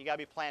 Well, you got to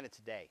be planted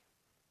today.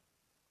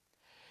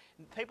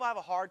 People have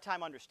a hard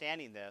time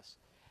understanding this.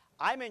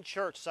 I'm in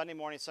church Sunday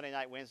morning, Sunday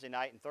night, Wednesday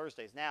night, and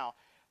Thursdays now,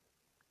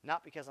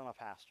 not because I'm a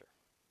pastor.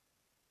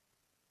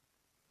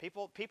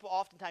 People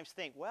oftentimes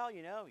think, well,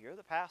 you're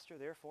the pastor,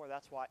 therefore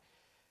that's why.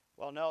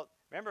 Well, no.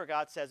 Remember,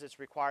 God says it's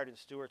required in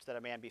stewards that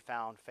a man be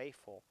found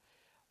faithful.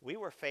 We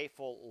were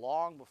faithful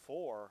long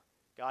before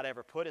God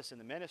ever put us in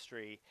the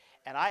ministry.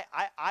 And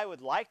I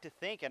would like to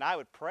think and I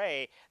would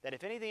pray that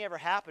if anything ever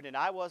happened and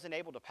I wasn't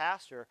able to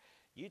pastor,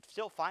 you'd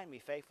still find me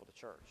faithful to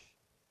church.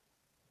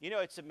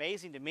 It's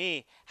amazing to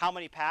me how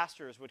many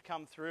pastors would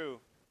come through,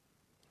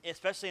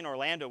 especially in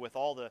Orlando with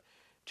all the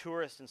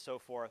tourists and so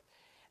forth.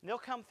 And they'll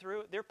come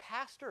through, they're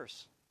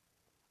pastors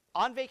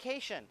on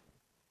vacation.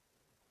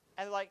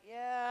 And they're like,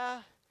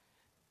 yeah,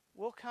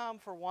 we'll come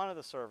for one of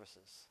the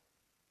services.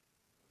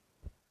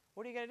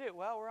 What are you going to do?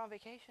 Well, we're on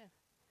vacation.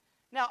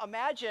 Now,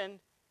 imagine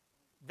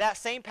that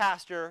same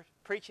pastor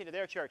preaching to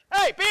their church.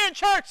 Hey, be in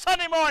church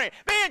Sunday morning.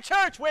 Be in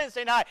church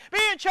Wednesday night. Be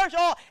in church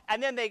all.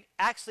 And then they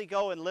actually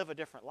go and live a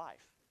different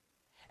life.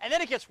 And then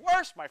it gets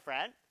worse, my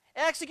friend. It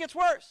actually gets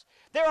worse.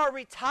 There are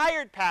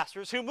retired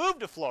pastors who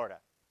moved to Florida.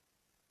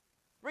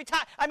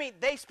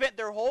 They spent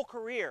their whole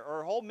career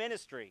or whole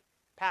ministry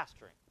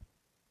pastoring.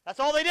 That's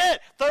all they did.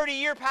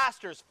 30-year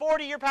pastors,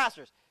 40-year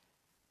pastors.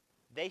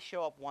 They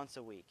show up once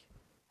a week.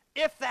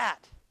 If that.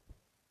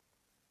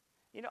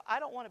 I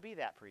don't want to be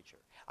that preacher.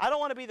 I don't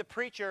want to be the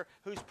preacher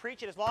who's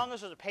preaching as long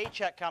as there's a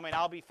paycheck coming,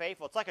 I'll be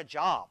faithful. It's like a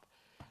job.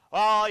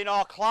 Well,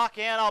 I'll clock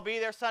in, I'll be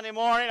there Sunday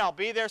morning, I'll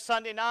be there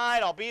Sunday night,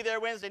 I'll be there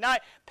Wednesday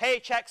night.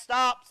 Paycheck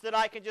stops, then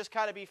I can just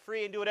kind of be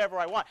free and do whatever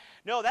I want.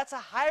 No, that's a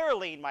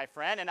hireling, my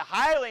friend, and a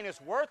hireling is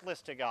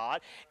worthless to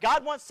God.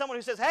 God wants someone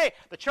who says, hey,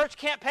 the church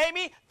can't pay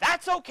me,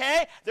 that's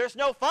okay. There's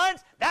no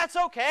funds, that's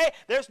okay.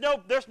 There's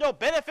no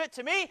benefit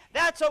to me,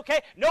 that's okay.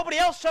 Nobody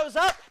else shows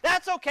up,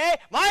 that's okay.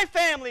 My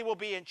family will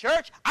be in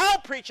church. I'll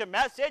preach a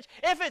message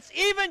if it's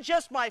even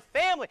just my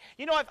family.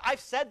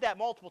 I've said that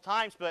multiple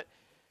times, but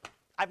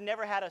I've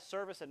never had a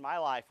service in my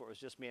life where it was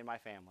just me and my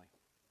family.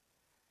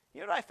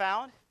 You know what I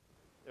found?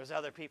 There's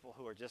other people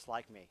who are just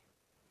like me.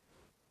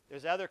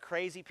 There's other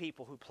crazy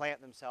people who plant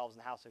themselves in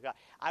the house of God.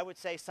 I would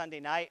say Sunday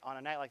night, on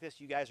a night like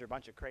this, you guys are a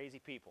bunch of crazy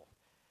people.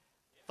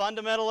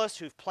 Fundamentalists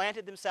who've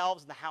planted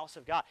themselves in the house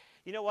of God.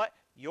 You know what?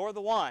 You're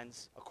the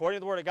ones, according to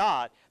the Word of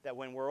God, that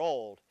when we're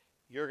old,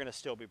 you're going to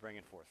still be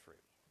bringing forth fruit.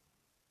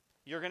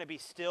 You're going to be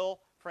still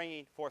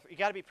bringing forth. You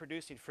got to be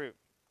producing fruit.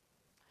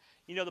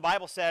 The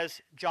Bible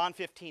says, John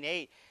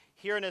 15:8,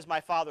 herein is my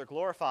Father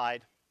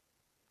glorified,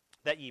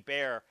 that ye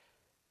bear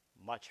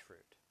much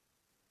fruit.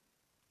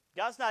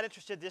 God's not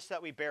interested just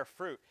that we bear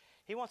fruit.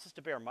 He wants us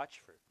to bear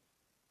much fruit.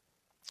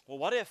 Well,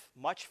 what if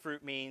much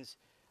fruit means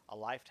a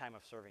lifetime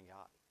of serving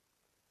God?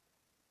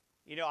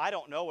 I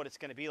don't know what it's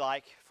going to be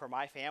like for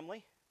my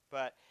family,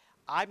 but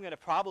I'm going to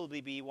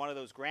probably be one of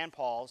those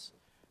grandpas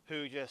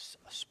who just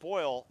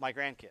spoil my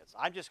grandkids.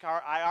 I'm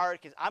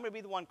going to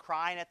be the one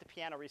crying at the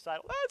piano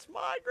recital. That's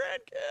my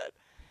grandkid.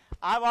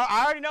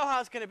 I already know how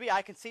it's going to be.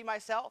 I can see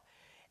myself.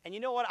 And you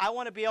know what? I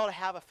want to be able to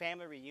have a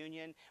family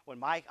reunion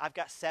when I've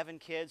got 7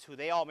 kids who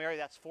they all marry.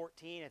 That's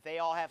 14. If they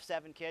all have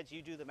 7 kids,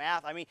 you do the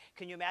math. I mean,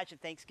 can you imagine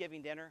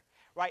Thanksgiving dinner?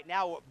 Right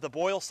now, the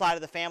Boyle side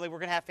of the family, we're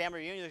going to have family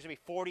reunion. There's going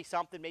to be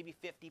 40-something, maybe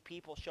 50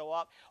 people show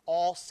up,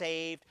 all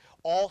saved,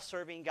 all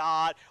serving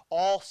God,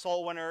 all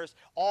soul winners,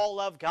 all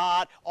love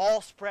God, all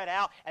spread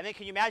out. And then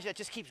can you imagine that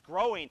just keeps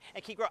growing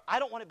and keep growing? I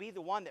don't want to be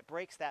the one that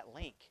breaks that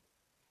link.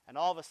 And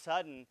all of a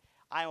sudden,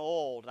 I'm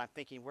old, and I'm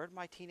thinking, where did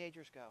my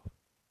teenagers go?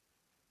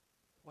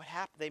 What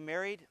happened? They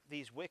married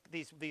these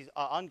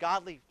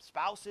ungodly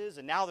spouses,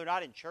 and now they're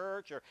not in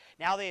church, or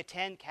now they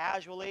attend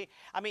casually.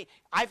 I mean,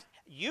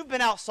 you've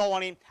been out soul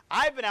winning.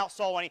 I've been out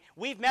soul winning.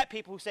 We've met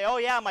people who say, "Oh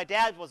yeah, my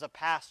dad was a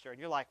pastor," and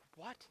you're like,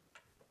 "What?"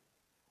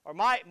 Or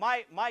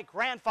my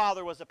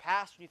grandfather was a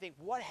pastor, and you think,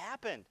 "What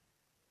happened?"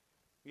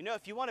 You know,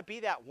 if you want to be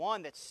that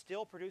one that's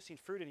still producing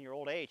fruit in your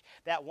old age,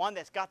 that one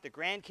that's got the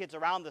grandkids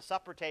around the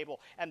supper table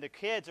and the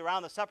kids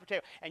around the supper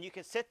table, and you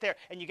can sit there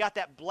and you got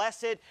that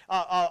blessed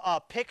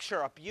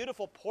picture, a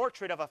beautiful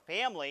portrait of a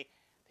family,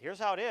 here's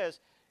how it is.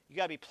 You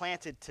got to be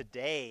planted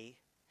today,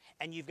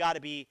 and you've got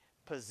to be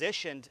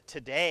positioned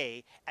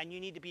today, and you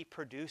need to be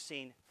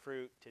producing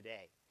fruit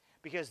today.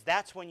 Because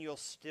that's when you'll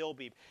still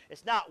be.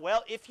 It's not,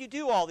 well, if you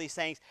do all these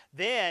things,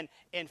 then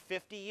in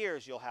 50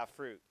 years you'll have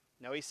fruit.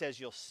 No, he says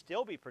you'll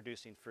still be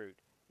producing fruit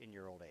in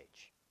your old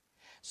age.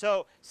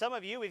 So some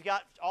of you, we've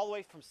got all the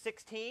way from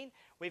 16.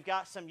 We've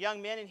got some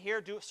young men in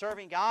here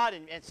serving God,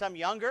 and some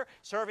younger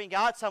serving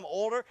God, some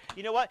older.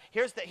 You know what?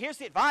 Here's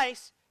the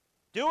advice.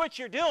 Do what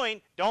you're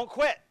doing. Don't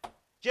quit.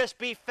 Just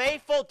be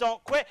faithful.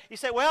 Don't quit. You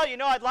say, well, you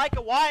know, I'd like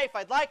a wife.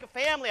 I'd like a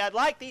family. I'd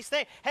like these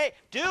things. Hey,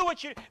 do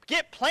what you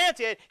get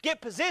planted,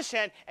 get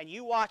positioned, and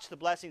you watch the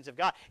blessings of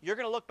God. You're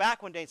going to look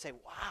back one day and say,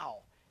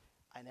 wow,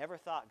 I never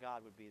thought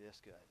God would be this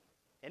good.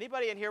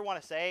 Anybody in here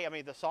want to say, I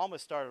mean, the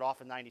psalmist started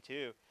off in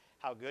 92,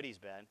 how good he's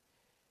been.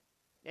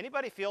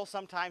 Anybody feel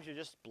sometimes you're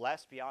just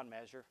blessed beyond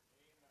measure?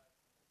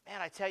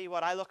 Man, I tell you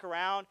what, I look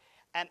around,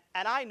 and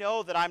I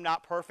know that I'm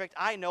not perfect.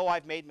 I know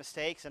I've made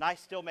mistakes, and I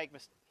still make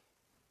mistakes.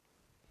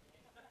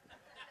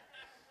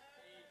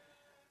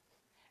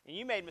 And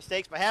you made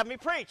mistakes by having me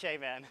preach,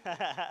 amen.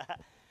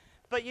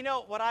 But you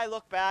know, when I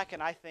look back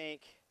and I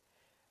think,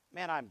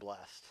 man, I'm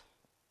blessed.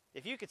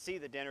 If you could see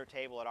the dinner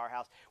table at our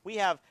house, we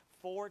have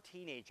 4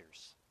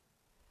 teenagers.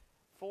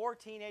 4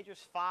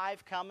 teenagers,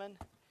 5 coming.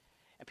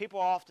 And people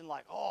are often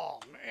like, oh,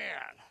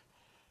 man,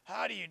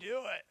 how do you do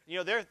it? You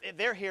know,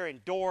 they're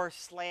hearing doors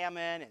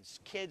slamming and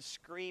kids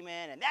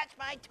screaming, and that's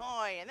my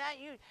toy, and that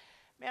you.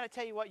 Man, I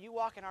tell you what, you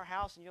walk in our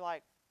house and you're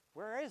like,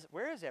 where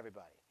is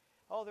everybody?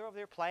 Oh, they're over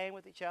there playing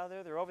with each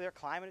other. They're over there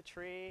climbing a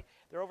tree.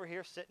 They're over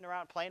here sitting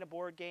around playing a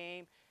board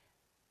game.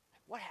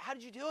 How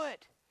did you do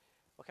it?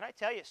 Well, can I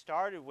tell you, it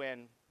started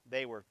when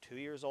they were 2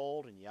 years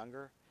old and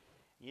younger.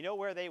 You know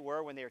where they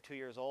were when they were 2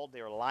 years old?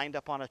 They were lined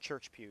up on a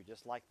church pew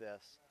just like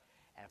this.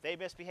 And if they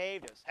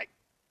misbehaved, it was, hey,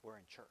 we're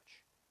in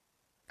church.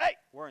 Hey,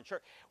 we're in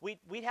church.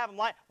 We'd have them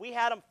lined. We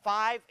had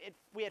 5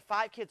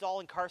 kids all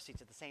in car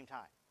seats at the same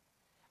time.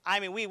 I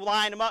mean, we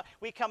lined them up.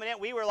 We coming in.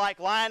 We were like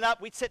lined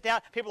up. We'd sit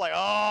down. People were like,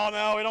 oh,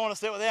 no, we don't want to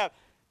sit with them.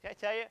 Can I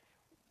tell you,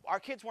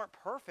 our kids weren't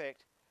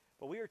perfect,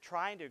 but we were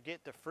trying to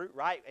get the fruit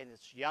right in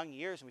its young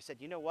years. And we said,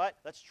 you know what?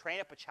 Let's train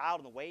up a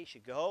child in the way he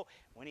should go.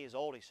 When he is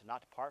old, he should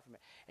not depart from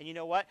it. And you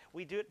know what?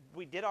 We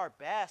did our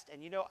best.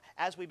 And, you know,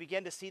 as we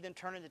begin to see them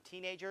turn into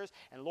teenagers,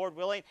 and Lord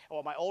willing,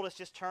 well, my oldest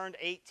just turned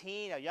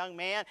 18, a young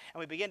man, and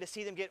we begin to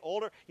see them get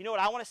older. You know what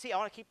I want to see? I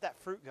want to keep that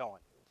fruit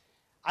going.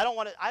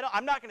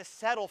 I'm not going to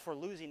settle for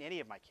losing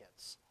any of my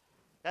kids.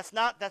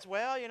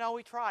 Well, you know,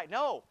 we tried.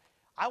 No,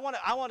 I want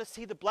to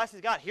see the blessings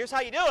of God. Here's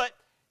how you do it.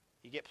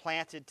 You get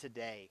planted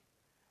today.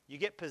 You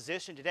get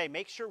positioned today.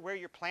 Make sure where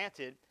you're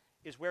planted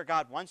is where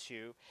God wants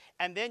you.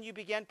 And then you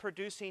begin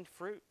producing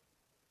fruit.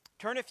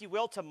 Turn, if you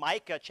will, to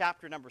Micah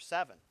chapter number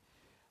 7.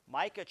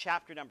 Micah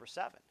chapter number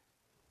 7.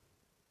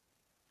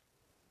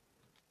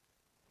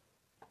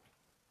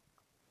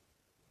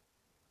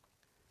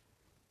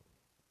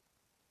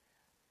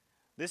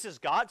 This is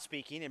God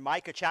speaking in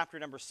Micah chapter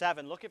number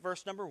 7. Look at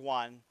verse number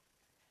 1.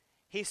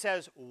 He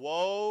says,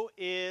 woe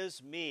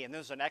is me. And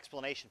there's an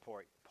explanation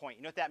point.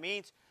 You know what that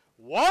means?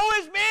 Woe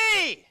is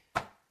me!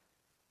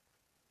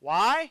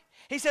 Why?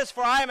 He says,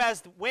 for I am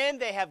as when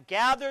they have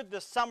gathered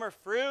the summer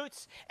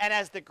fruits, and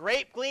as the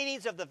grape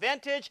gleanings of the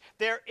vintage,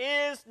 there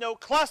is no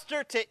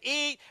cluster to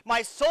eat.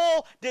 My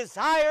soul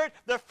desired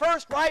the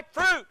first ripe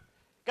fruit.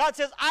 God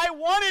says, I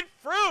wanted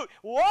fruit.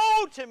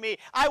 Woe to me.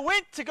 I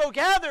went to go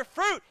gather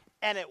fruit,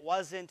 and it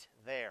wasn't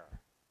there.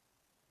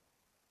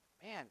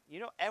 Man, you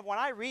know, and when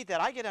I read that,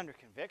 I get under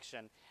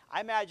conviction.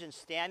 I imagine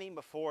standing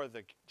before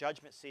the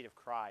judgment seat of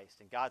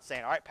Christ and God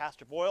saying, all right,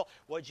 Pastor Boyle,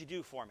 what'd you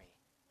do for me?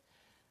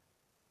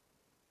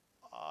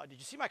 Did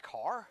you see my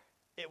car?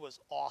 It was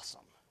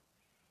awesome.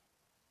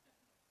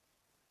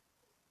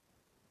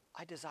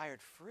 I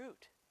desired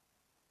fruit.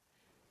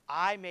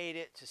 I made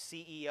it to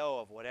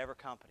CEO of whatever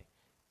company.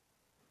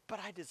 But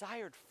I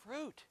desired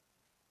fruit.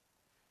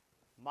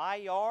 My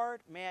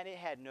yard, man, it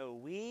had no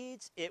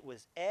weeds. It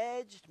was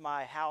edged.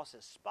 My house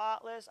is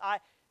spotless. I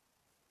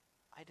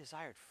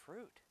desired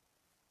fruit.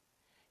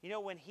 You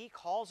know, when he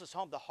calls us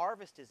home, the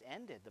harvest is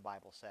ended, the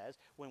Bible says,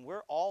 when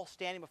we're all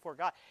standing before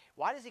God.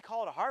 Why does he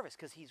call it a harvest?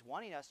 Because he's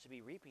wanting us to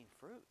be reaping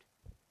fruit.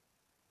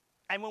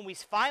 And when we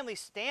finally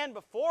stand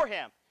before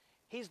him,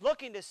 he's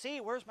looking to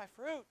see, where's my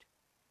fruit?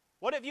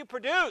 What have you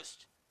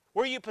produced?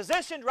 Were you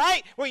positioned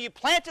right? Were you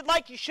planted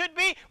like you should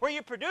be? Were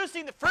you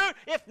producing the fruit?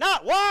 If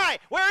not, why?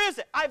 Where is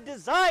it? I've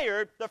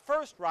desired the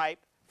first ripe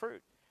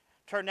fruit.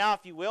 Turn now,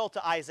 if you will,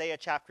 to Isaiah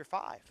chapter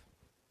 5.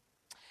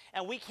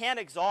 And we can't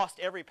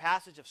exhaust every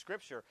passage of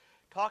Scripture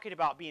talking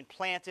about being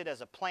planted as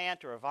a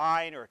plant or a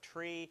vine or a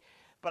tree.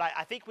 But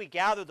I think we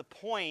gather the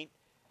point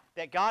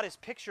that God has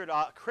pictured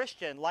a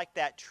Christian like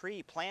that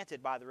tree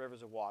planted by the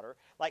rivers of water,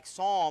 like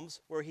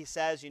Psalms where he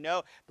says, you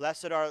know,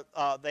 blessed are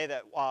they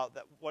that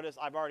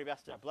I've already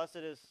messed it up. Blessed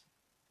is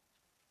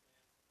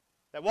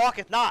that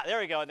walketh not, there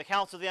we go, in the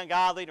counsel of the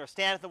ungodly, nor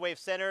standeth in the way of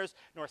sinners,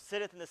 nor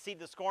sitteth in the seat of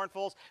the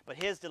scornfuls, but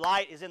his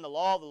delight is in the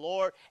law of the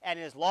Lord, and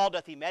in his law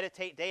doth he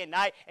meditate day and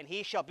night, and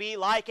he shall be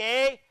like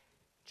a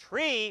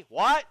tree,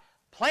 what?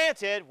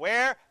 Planted,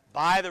 where?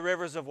 By the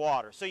rivers of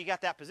water. So you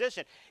got that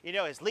position. You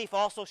know, his leaf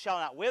also shall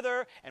not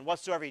wither, and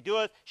whatsoever he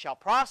doeth shall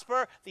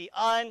prosper. The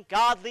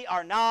ungodly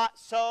are not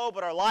so,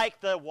 but are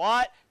like the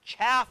what?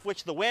 Chaff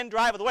which the wind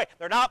driveth away.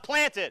 They're not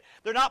planted.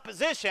 They're not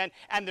positioned,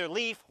 and their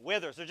leaf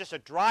withers. They're just a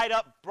dried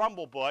up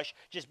bramble bush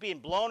just being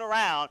blown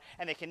around,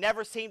 and they can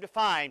never seem to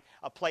find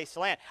a place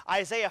to land.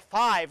 Isaiah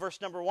 5,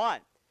 verse number 1.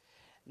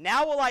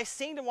 Now will I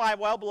sing to my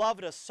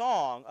well-beloved a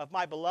song of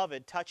my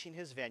beloved touching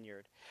his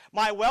vineyard.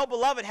 My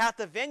well-beloved hath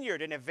a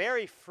vineyard in a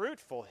very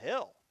fruitful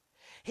hill.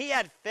 He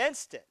had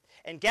fenced it,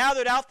 and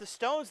gathered out the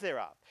stones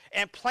thereof,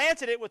 and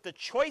planted it with the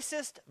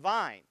choicest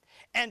vine,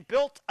 and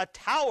built a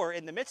tower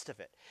in the midst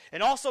of it,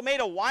 and also made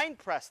a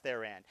winepress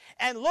therein,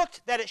 and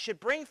looked that it should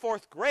bring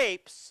forth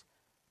grapes,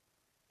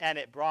 and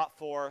it brought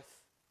forth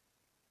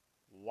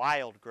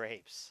wild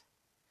grapes.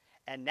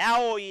 And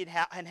now, O ye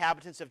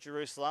inhabitants of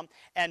Jerusalem,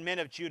 and men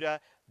of Judah,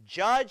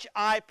 judge,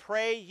 I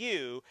pray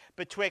you,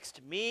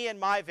 betwixt me and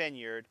my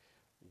vineyard,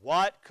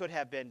 what could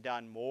have been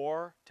done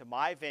more to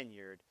my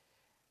vineyard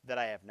that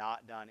I have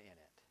not done in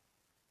it?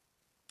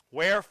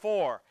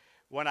 Wherefore,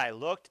 when I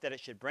looked that it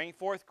should bring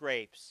forth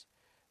grapes,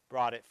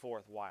 brought it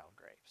forth wild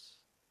grapes.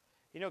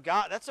 You know,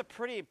 God, that's a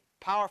pretty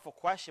powerful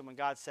question when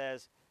God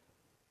says,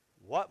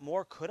 what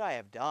more could I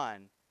have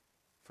done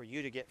for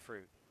you to get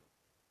fruit?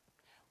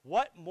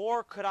 What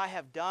more could I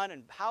have done,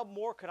 and how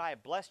more could I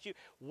have blessed you?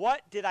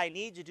 What did I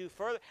need to do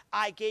further?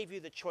 I gave you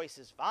the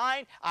choicest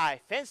vine. I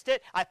fenced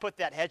it. I put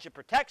that hedge of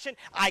protection.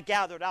 I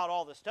gathered out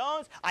all the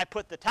stones. I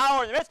put the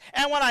tower in the midst.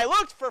 And when I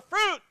looked for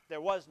fruit, there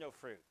was no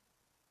fruit.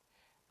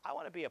 I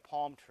want to be a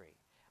palm tree.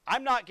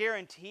 I'm not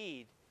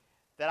guaranteed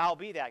that I'll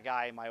be that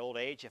guy in my old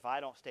age if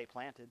I don't stay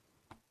planted.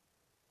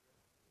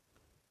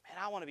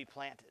 Man, I want to be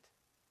planted.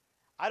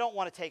 I don't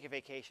want to take a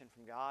vacation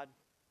from God.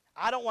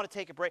 I don't want to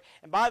take a break.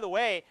 And by the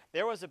way,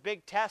 there was a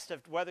big test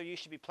of whether you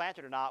should be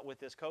planted or not with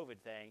this COVID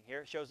thing.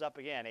 Here it shows up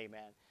again,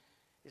 amen.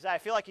 He said, I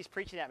feel like he's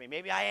preaching at me.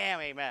 Maybe I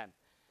am, amen.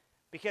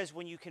 Because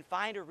when you can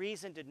find a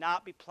reason to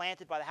not be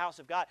planted by the house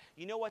of God,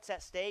 you know what's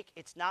at stake?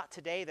 It's not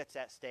today that's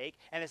at stake,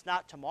 and it's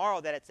not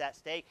tomorrow that it's at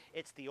stake.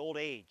 It's the old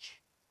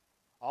age.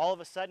 All of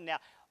a sudden,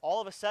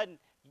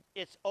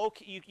 it's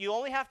okay. You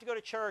only have to go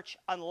to church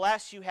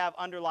unless you have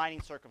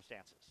underlying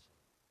circumstances.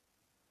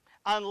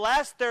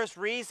 Unless there's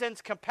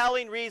reasons,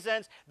 compelling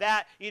reasons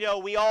that,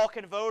 we all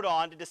can vote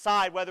on to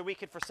decide whether we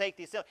can forsake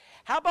these sins.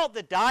 How about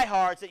the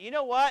diehards that, you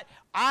know what,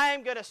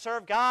 I'm going to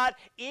serve God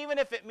even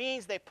if it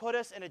means they put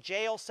us in a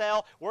jail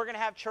cell. We're going to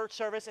have church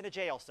service in a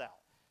jail cell.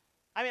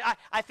 I mean,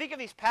 I think of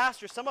these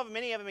pastors,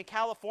 many of them in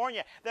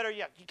California, that are,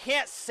 you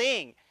can't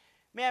sing.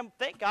 Man,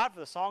 thank God for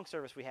the song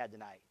service we had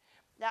tonight.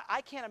 Now,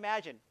 I can't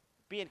imagine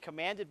being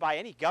commanded by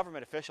any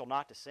government official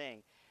not to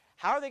sing.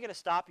 How are they going to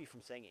stop you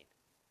from singing?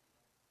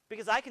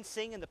 Because I can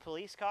sing in the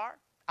police car.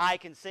 I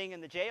can sing in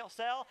the jail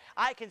cell.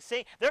 I can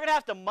sing. They're going to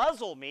have to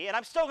muzzle me, and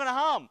I'm still going to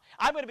hum.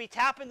 I'm going to be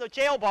tapping the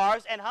jail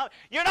bars and hum.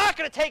 You're not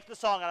going to take the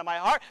song out of my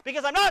heart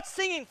because I'm not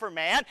singing for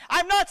man.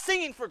 I'm not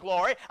singing for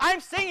glory. I'm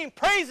singing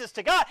praises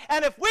to God.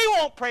 And if we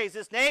won't praise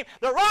his name,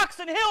 the rocks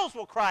and hills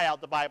will cry out,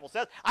 the Bible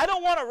says. I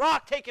don't want a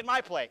rock taking my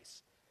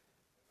place.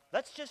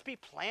 Let's just be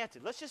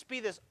planted. Let's just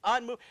be this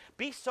unmoved.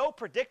 Be so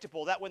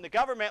predictable that when the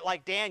government,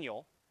 like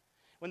Daniel,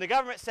 when the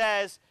government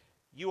says,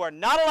 you are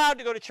not allowed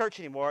to go to church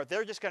anymore,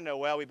 they're just going to know,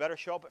 well, we better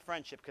show up at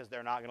Friendship because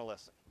they're not going to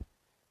listen.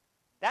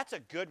 That's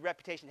a good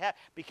reputation to have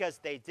because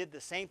they did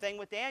the same thing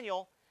with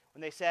Daniel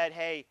when they said,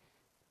 hey,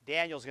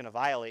 Daniel's going to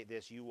violate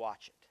this, you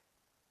watch it.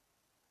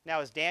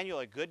 Now, is Daniel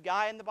a good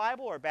guy in the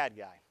Bible or a bad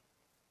guy?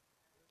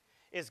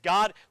 Is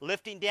God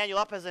lifting Daniel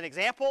up as an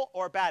example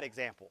or a bad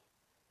example?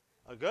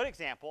 A good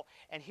example.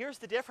 And here's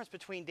the difference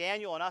between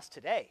Daniel and us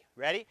today.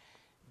 Ready?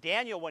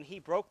 Daniel, when he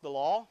broke the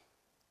law,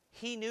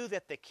 he knew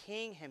that the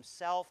king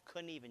himself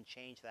couldn't even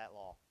change that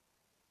law.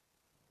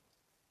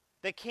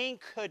 The king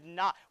could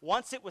not.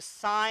 Once it was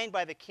signed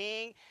by the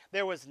king,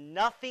 there was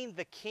nothing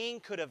the king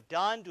could have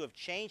done to have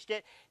changed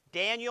it.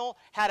 Daniel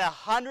had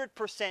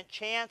 100%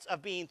 chance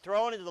of being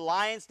thrown into the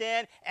lion's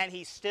den, and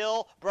he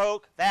still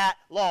broke that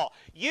law.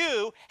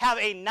 You have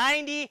a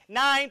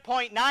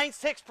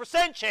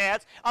 99.96%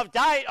 chance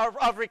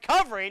of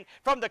recovering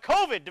from the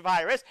COVID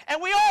virus,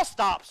 and we all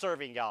stop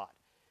serving God.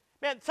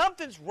 Man,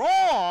 something's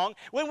wrong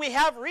when we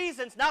have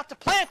reasons not to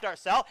plant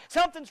ourselves.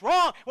 Something's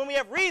wrong when we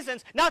have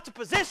reasons not to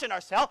position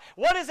ourselves.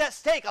 What is at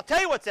stake? I'll tell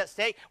you what's at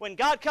stake. When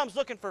God comes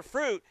looking for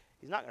fruit,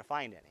 he's not going to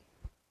find any.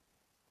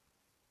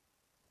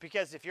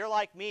 Because if you're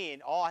like me,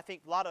 and I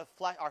think a lot of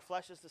our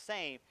flesh is the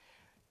same,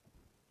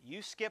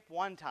 you skip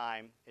one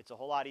time, it's a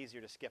whole lot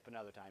easier to skip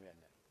another time, isn't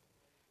it?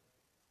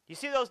 You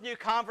see those new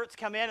converts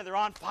come in and they're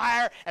on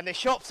fire, and they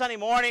show up Sunday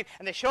morning,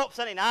 and they show up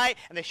Sunday night,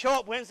 and they show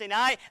up Wednesday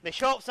night, and they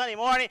show up Sunday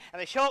morning, and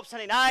they show up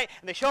Sunday night,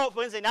 and they show up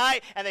Wednesday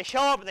night, and they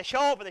show up, and they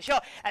show up, and they show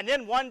up, and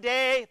then one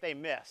day they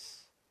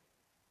miss.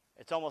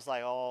 It's almost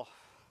like, oh,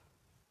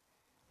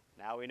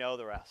 now we know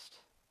the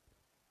rest.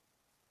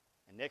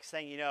 And next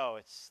thing you know,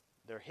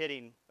 they're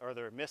hitting or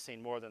they're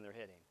missing more than they're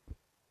hitting.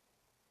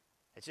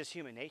 It's just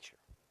human nature.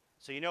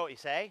 So you know what you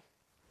say?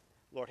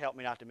 Lord, help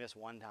me not to miss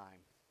one time.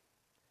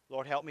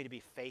 Lord, help me to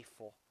be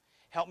faithful.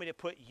 Help me to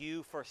put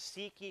you first.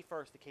 Seek ye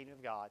first the kingdom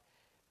of God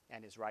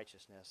and his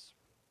righteousness.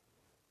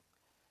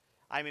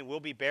 I mean, we'll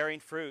be bearing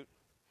fruit.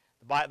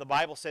 The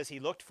Bible says he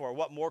looked for.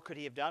 What more could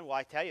he have done? Well,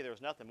 I tell you, there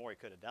was nothing more he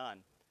could have done.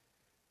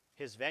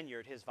 His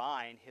vineyard, his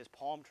vine, his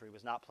palm tree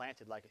was not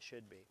planted like it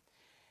should be.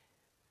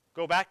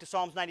 Go back to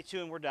Psalms 92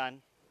 and we're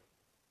done.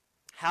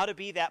 How to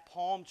be that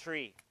palm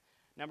tree.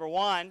 Number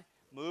one,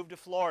 move to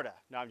Florida.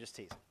 No, I'm just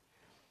teasing.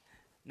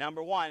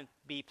 Number one,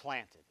 be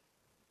planted.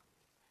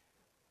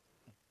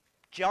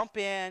 Jump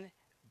in,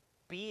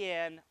 be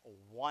in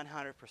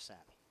 100%.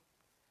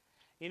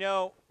 You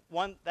know,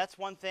 that's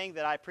one thing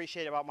that I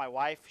appreciate about my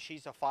wife.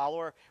 She's a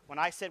follower. When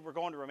I said we're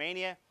going to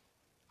Romania,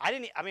 I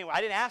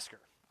didn't ask her.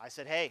 I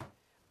said, hey,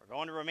 we're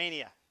going to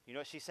Romania. You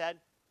know what she said?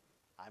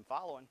 I'm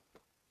following.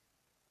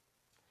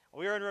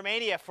 We were in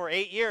Romania for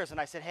 8 years, and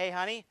I said, hey,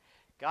 honey,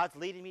 God's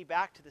leading me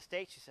back to the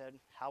States. She said,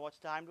 how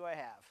much time do I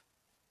have?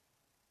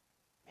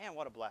 Man,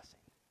 what a blessing.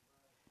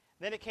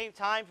 Then it came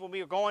times when we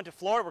were going to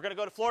Florida. We're going to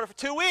go to Florida for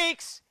 2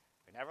 weeks.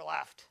 We never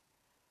left.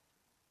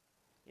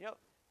 You know,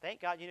 thank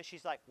God,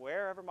 she's like,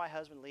 wherever my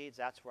husband leads,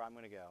 that's where I'm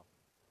going to go.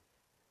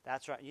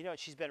 That's right.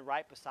 She's been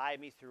right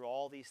beside me through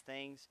all these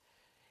things.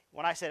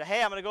 When I said,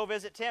 hey, I'm going to go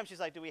visit Tim, she's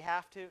like, do we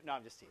have to? No,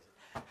 I'm just teasing.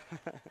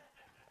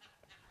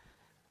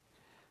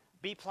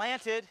 Be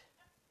planted.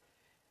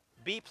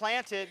 Be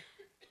planted.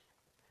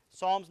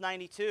 Psalms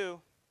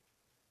 92,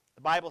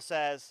 the Bible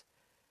says,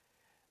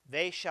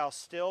 they shall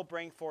still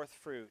bring forth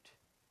fruit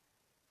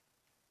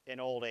in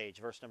old age.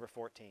 Verse number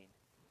 14.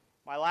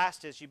 My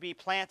last is you be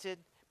planted,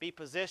 be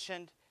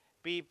positioned,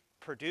 be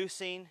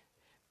producing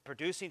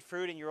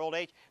fruit in your old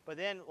age. But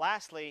then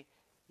lastly,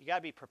 you got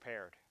to be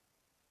prepared.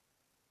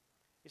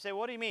 You say,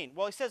 what do you mean?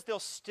 Well, he says they'll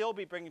still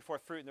be bringing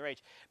forth fruit in their age.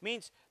 It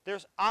means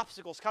there's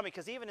obstacles coming,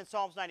 because even in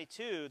Psalms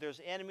 92,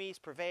 there's enemies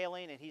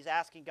prevailing, and he's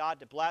asking God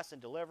to bless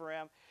and deliver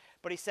him.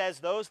 But he says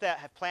those that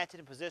have planted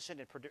and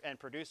positioned and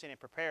producing and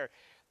prepared,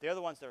 they're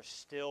the ones that are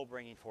still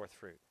bringing forth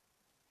fruit.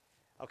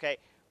 Okay,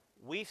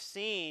 we've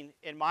seen,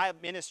 in my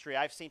ministry,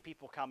 I've seen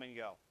people come and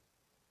go.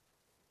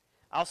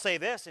 I'll say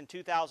this, in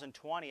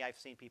 2020, I've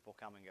seen people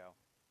come and go.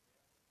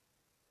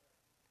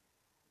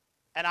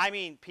 And I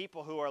mean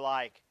people who are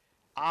like,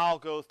 I'll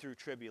go through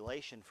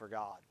tribulation for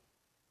God.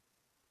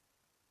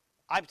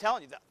 I'm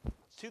telling you, that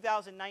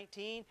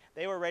 2019,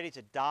 they were ready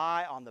to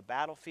die on the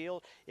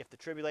battlefield if the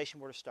tribulation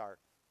were to start.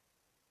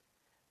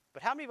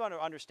 But how many of you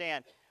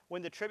understand,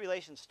 when the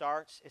tribulation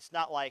starts, it's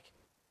not like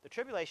the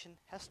tribulation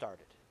has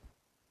started.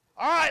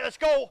 All right, let's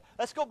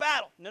go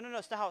battle. No,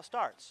 it's not how it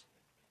starts.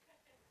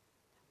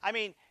 I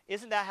mean,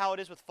 isn't that how it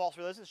is with false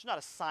religion? There's not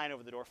a sign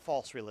over the door,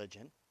 false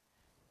religion,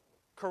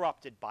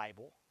 corrupted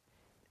Bible.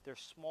 They're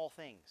small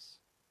things.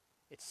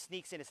 It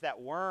sneaks in. It's that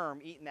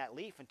worm eating that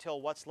leaf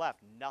until what's left?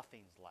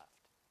 Nothing's left.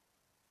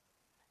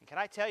 And can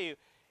I tell you,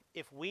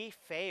 if we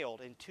failed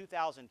in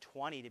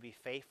 2020 to be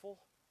faithful,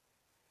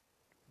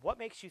 what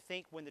makes you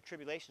think when the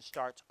tribulation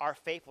starts, our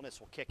faithfulness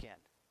will kick in?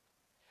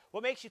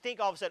 What makes you think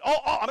all of a sudden,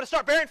 I'm going to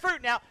start bearing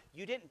fruit now?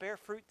 You didn't bear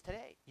fruit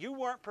today. You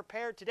weren't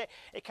prepared today.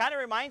 It kind of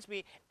reminds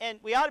me, and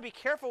we ought to be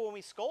careful when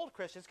we scold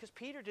Christians, because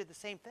Peter did the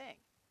same thing.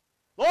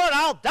 Lord,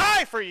 I'll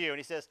die for you. And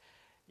he says,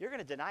 you're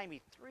going to deny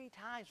me 3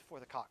 times before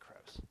the cock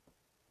crows.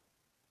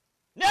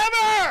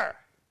 Never!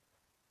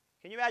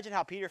 Can you imagine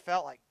how Peter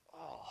felt like,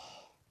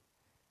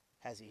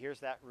 as he hears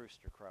that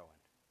rooster crowing?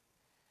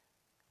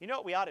 You know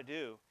what we ought to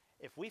do?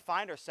 If we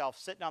find ourselves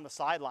sitting on the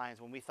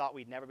sidelines when we thought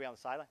we'd never be on the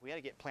sideline, we got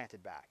to get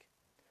planted back.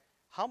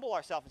 Humble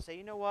ourselves and say,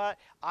 you know what?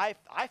 I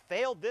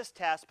failed this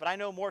test, but I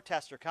know more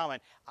tests are coming.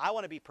 I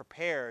want to be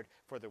prepared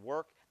for the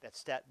work that's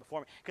set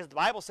before me. Because the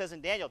Bible says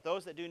in Daniel,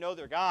 those that do know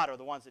their God are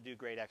the ones that do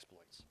great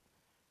exploits.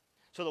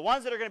 So the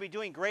ones that are going to be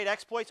doing great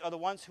exploits are the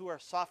ones who are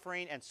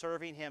suffering and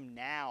serving him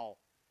now.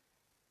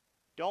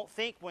 Don't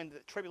think when the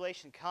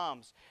tribulation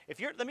comes,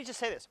 let me just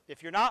say this,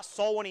 if you're not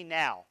soul winning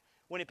now,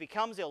 when it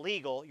becomes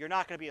illegal, you're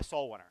not going to be a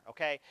soul winner,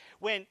 okay?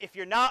 If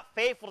you're not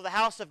faithful to the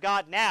house of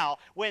God now,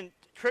 when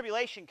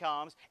tribulation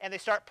comes and they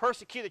start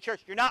persecuting the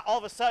church, you're not all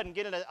of a sudden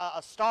getting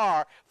a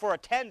star for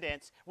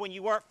attendance when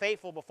you weren't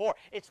faithful before.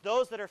 It's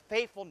those that are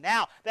faithful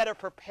now that are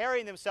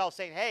preparing themselves,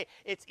 saying, hey,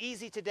 it's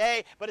easy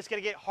today, but it's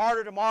going to get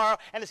harder tomorrow,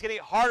 and it's going to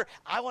get harder.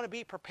 I want to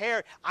be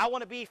prepared. I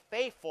want to be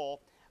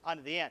faithful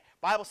unto the end.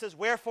 Bible says,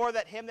 wherefore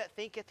that him that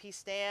thinketh he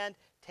stand,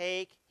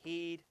 take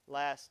heed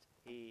lest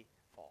he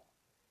fall.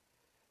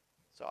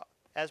 So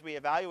as we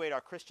evaluate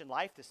our Christian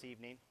life this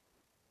evening,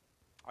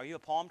 are you a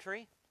palm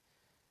tree?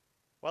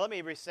 Well, let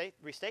me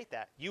restate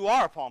that. You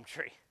are a palm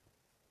tree.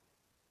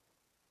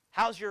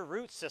 How's your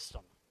root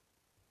system?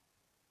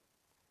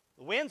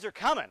 The winds are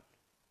coming.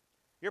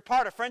 You're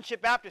part of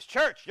Friendship Baptist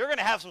Church. You're going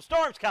to have some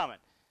storms coming.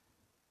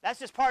 That's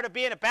just part of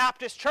being a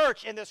Baptist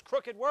church in this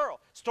crooked world.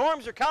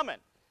 Storms are coming.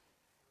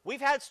 We've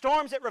had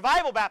storms at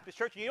Revival Baptist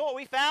Church. You know what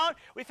we found?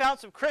 We found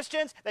some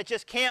Christians that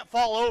just can't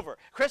fall over.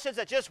 Christians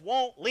that just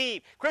won't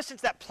leave.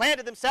 Christians that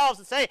planted themselves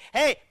and say,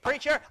 hey,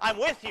 preacher, I'm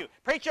with you.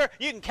 Preacher,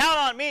 you can count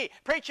on me.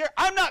 Preacher,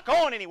 I'm not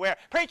going anywhere.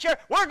 Preacher,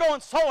 we're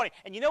going soul winning.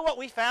 And you know what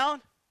we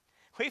found?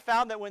 We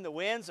found that when the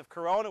winds of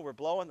Corona were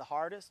blowing the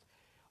hardest,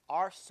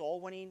 our soul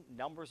winning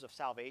numbers of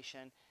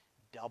salvation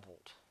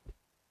doubled.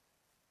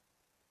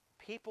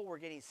 People were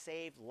getting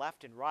saved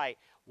left and right,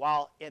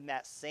 while in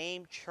that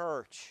same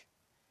church,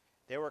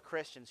 there were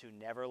Christians who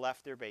never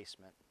left their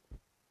basement,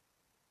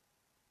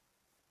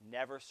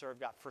 never served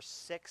God for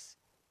 6,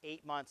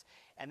 8 months,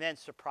 and then,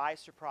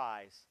 surprise,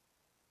 surprise,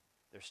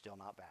 they're still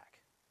not back.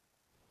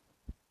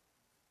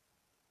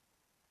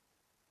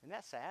 Isn't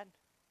that sad?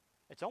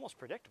 It's almost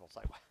predictable. It's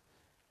like, what?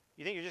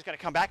 You think you're just going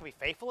to come back and be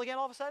faithful again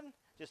all of a sudden?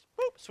 Just,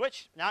 boop,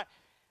 switch. Now,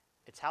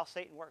 it's how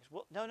Satan works.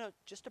 Well, no,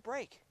 just a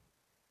break.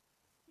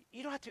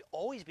 You don't have to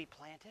always be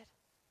planted.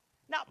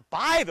 Not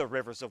by the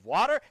rivers of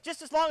water,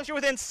 just as long as you're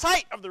within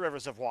sight of the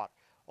rivers of water.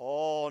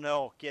 Oh,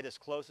 no, get as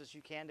close as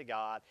you can to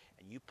God,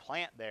 and you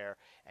plant there,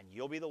 and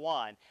you'll be the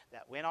one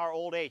that when our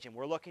old age, and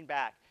we're looking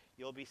back,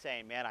 you'll be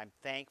saying, man, I'm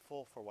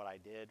thankful for what I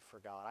did for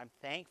God. I'm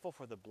thankful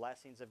for the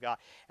blessings of God.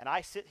 And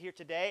I sit here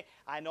today,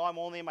 I know I'm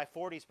only in my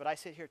 40s, but I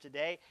sit here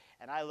today,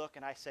 and I look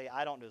and I say,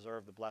 I don't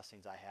deserve the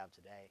blessings I have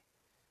today.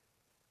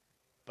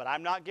 But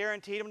I'm not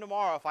guaranteed them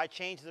tomorrow if I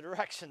change the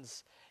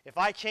directions, if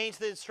I change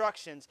the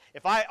instructions,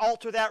 if I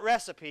alter that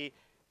recipe.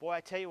 Boy,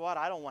 I tell you what,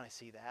 I don't want to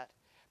see that.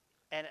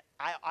 And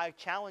I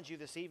challenge you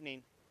this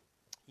evening,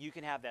 you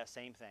can have that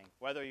same thing.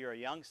 Whether you're a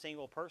young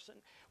single person,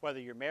 whether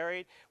you're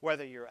married,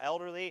 whether you're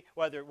elderly,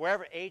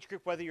 wherever age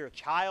group, whether you're a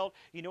child,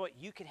 you know what?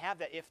 You can have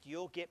that if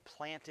you'll get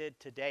planted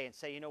today and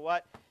say, you know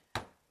what?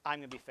 I'm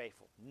going to be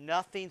faithful.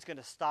 Nothing's going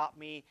to stop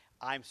me.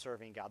 I'm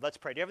serving God. Let's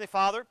pray. Dear Heavenly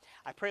Father,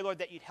 I pray, Lord,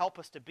 that you'd help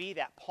us to be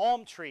that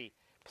palm tree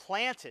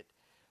planted.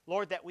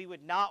 Lord, that we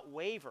would not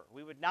waver.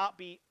 We would not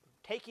be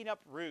taking up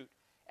root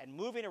and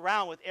moving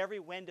around with every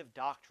wind of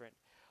doctrine.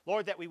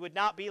 Lord, that we would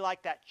not be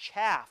like that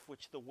chaff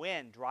which the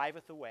wind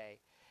driveth away.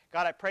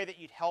 God, I pray that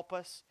you'd help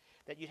us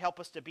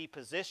to be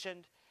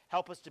positioned,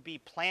 help us to be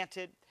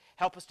planted,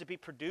 help us to be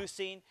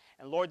producing,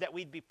 and Lord, that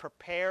we'd be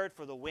prepared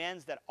for the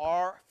winds that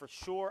are for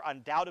sure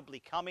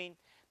undoubtedly coming,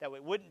 that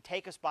it wouldn't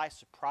take us by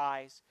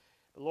surprise,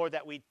 but Lord,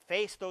 that we'd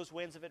face those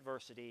winds of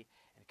adversity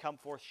and come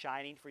forth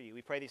shining for you.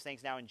 We pray these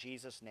things now in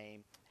Jesus'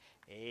 name.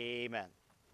 Amen.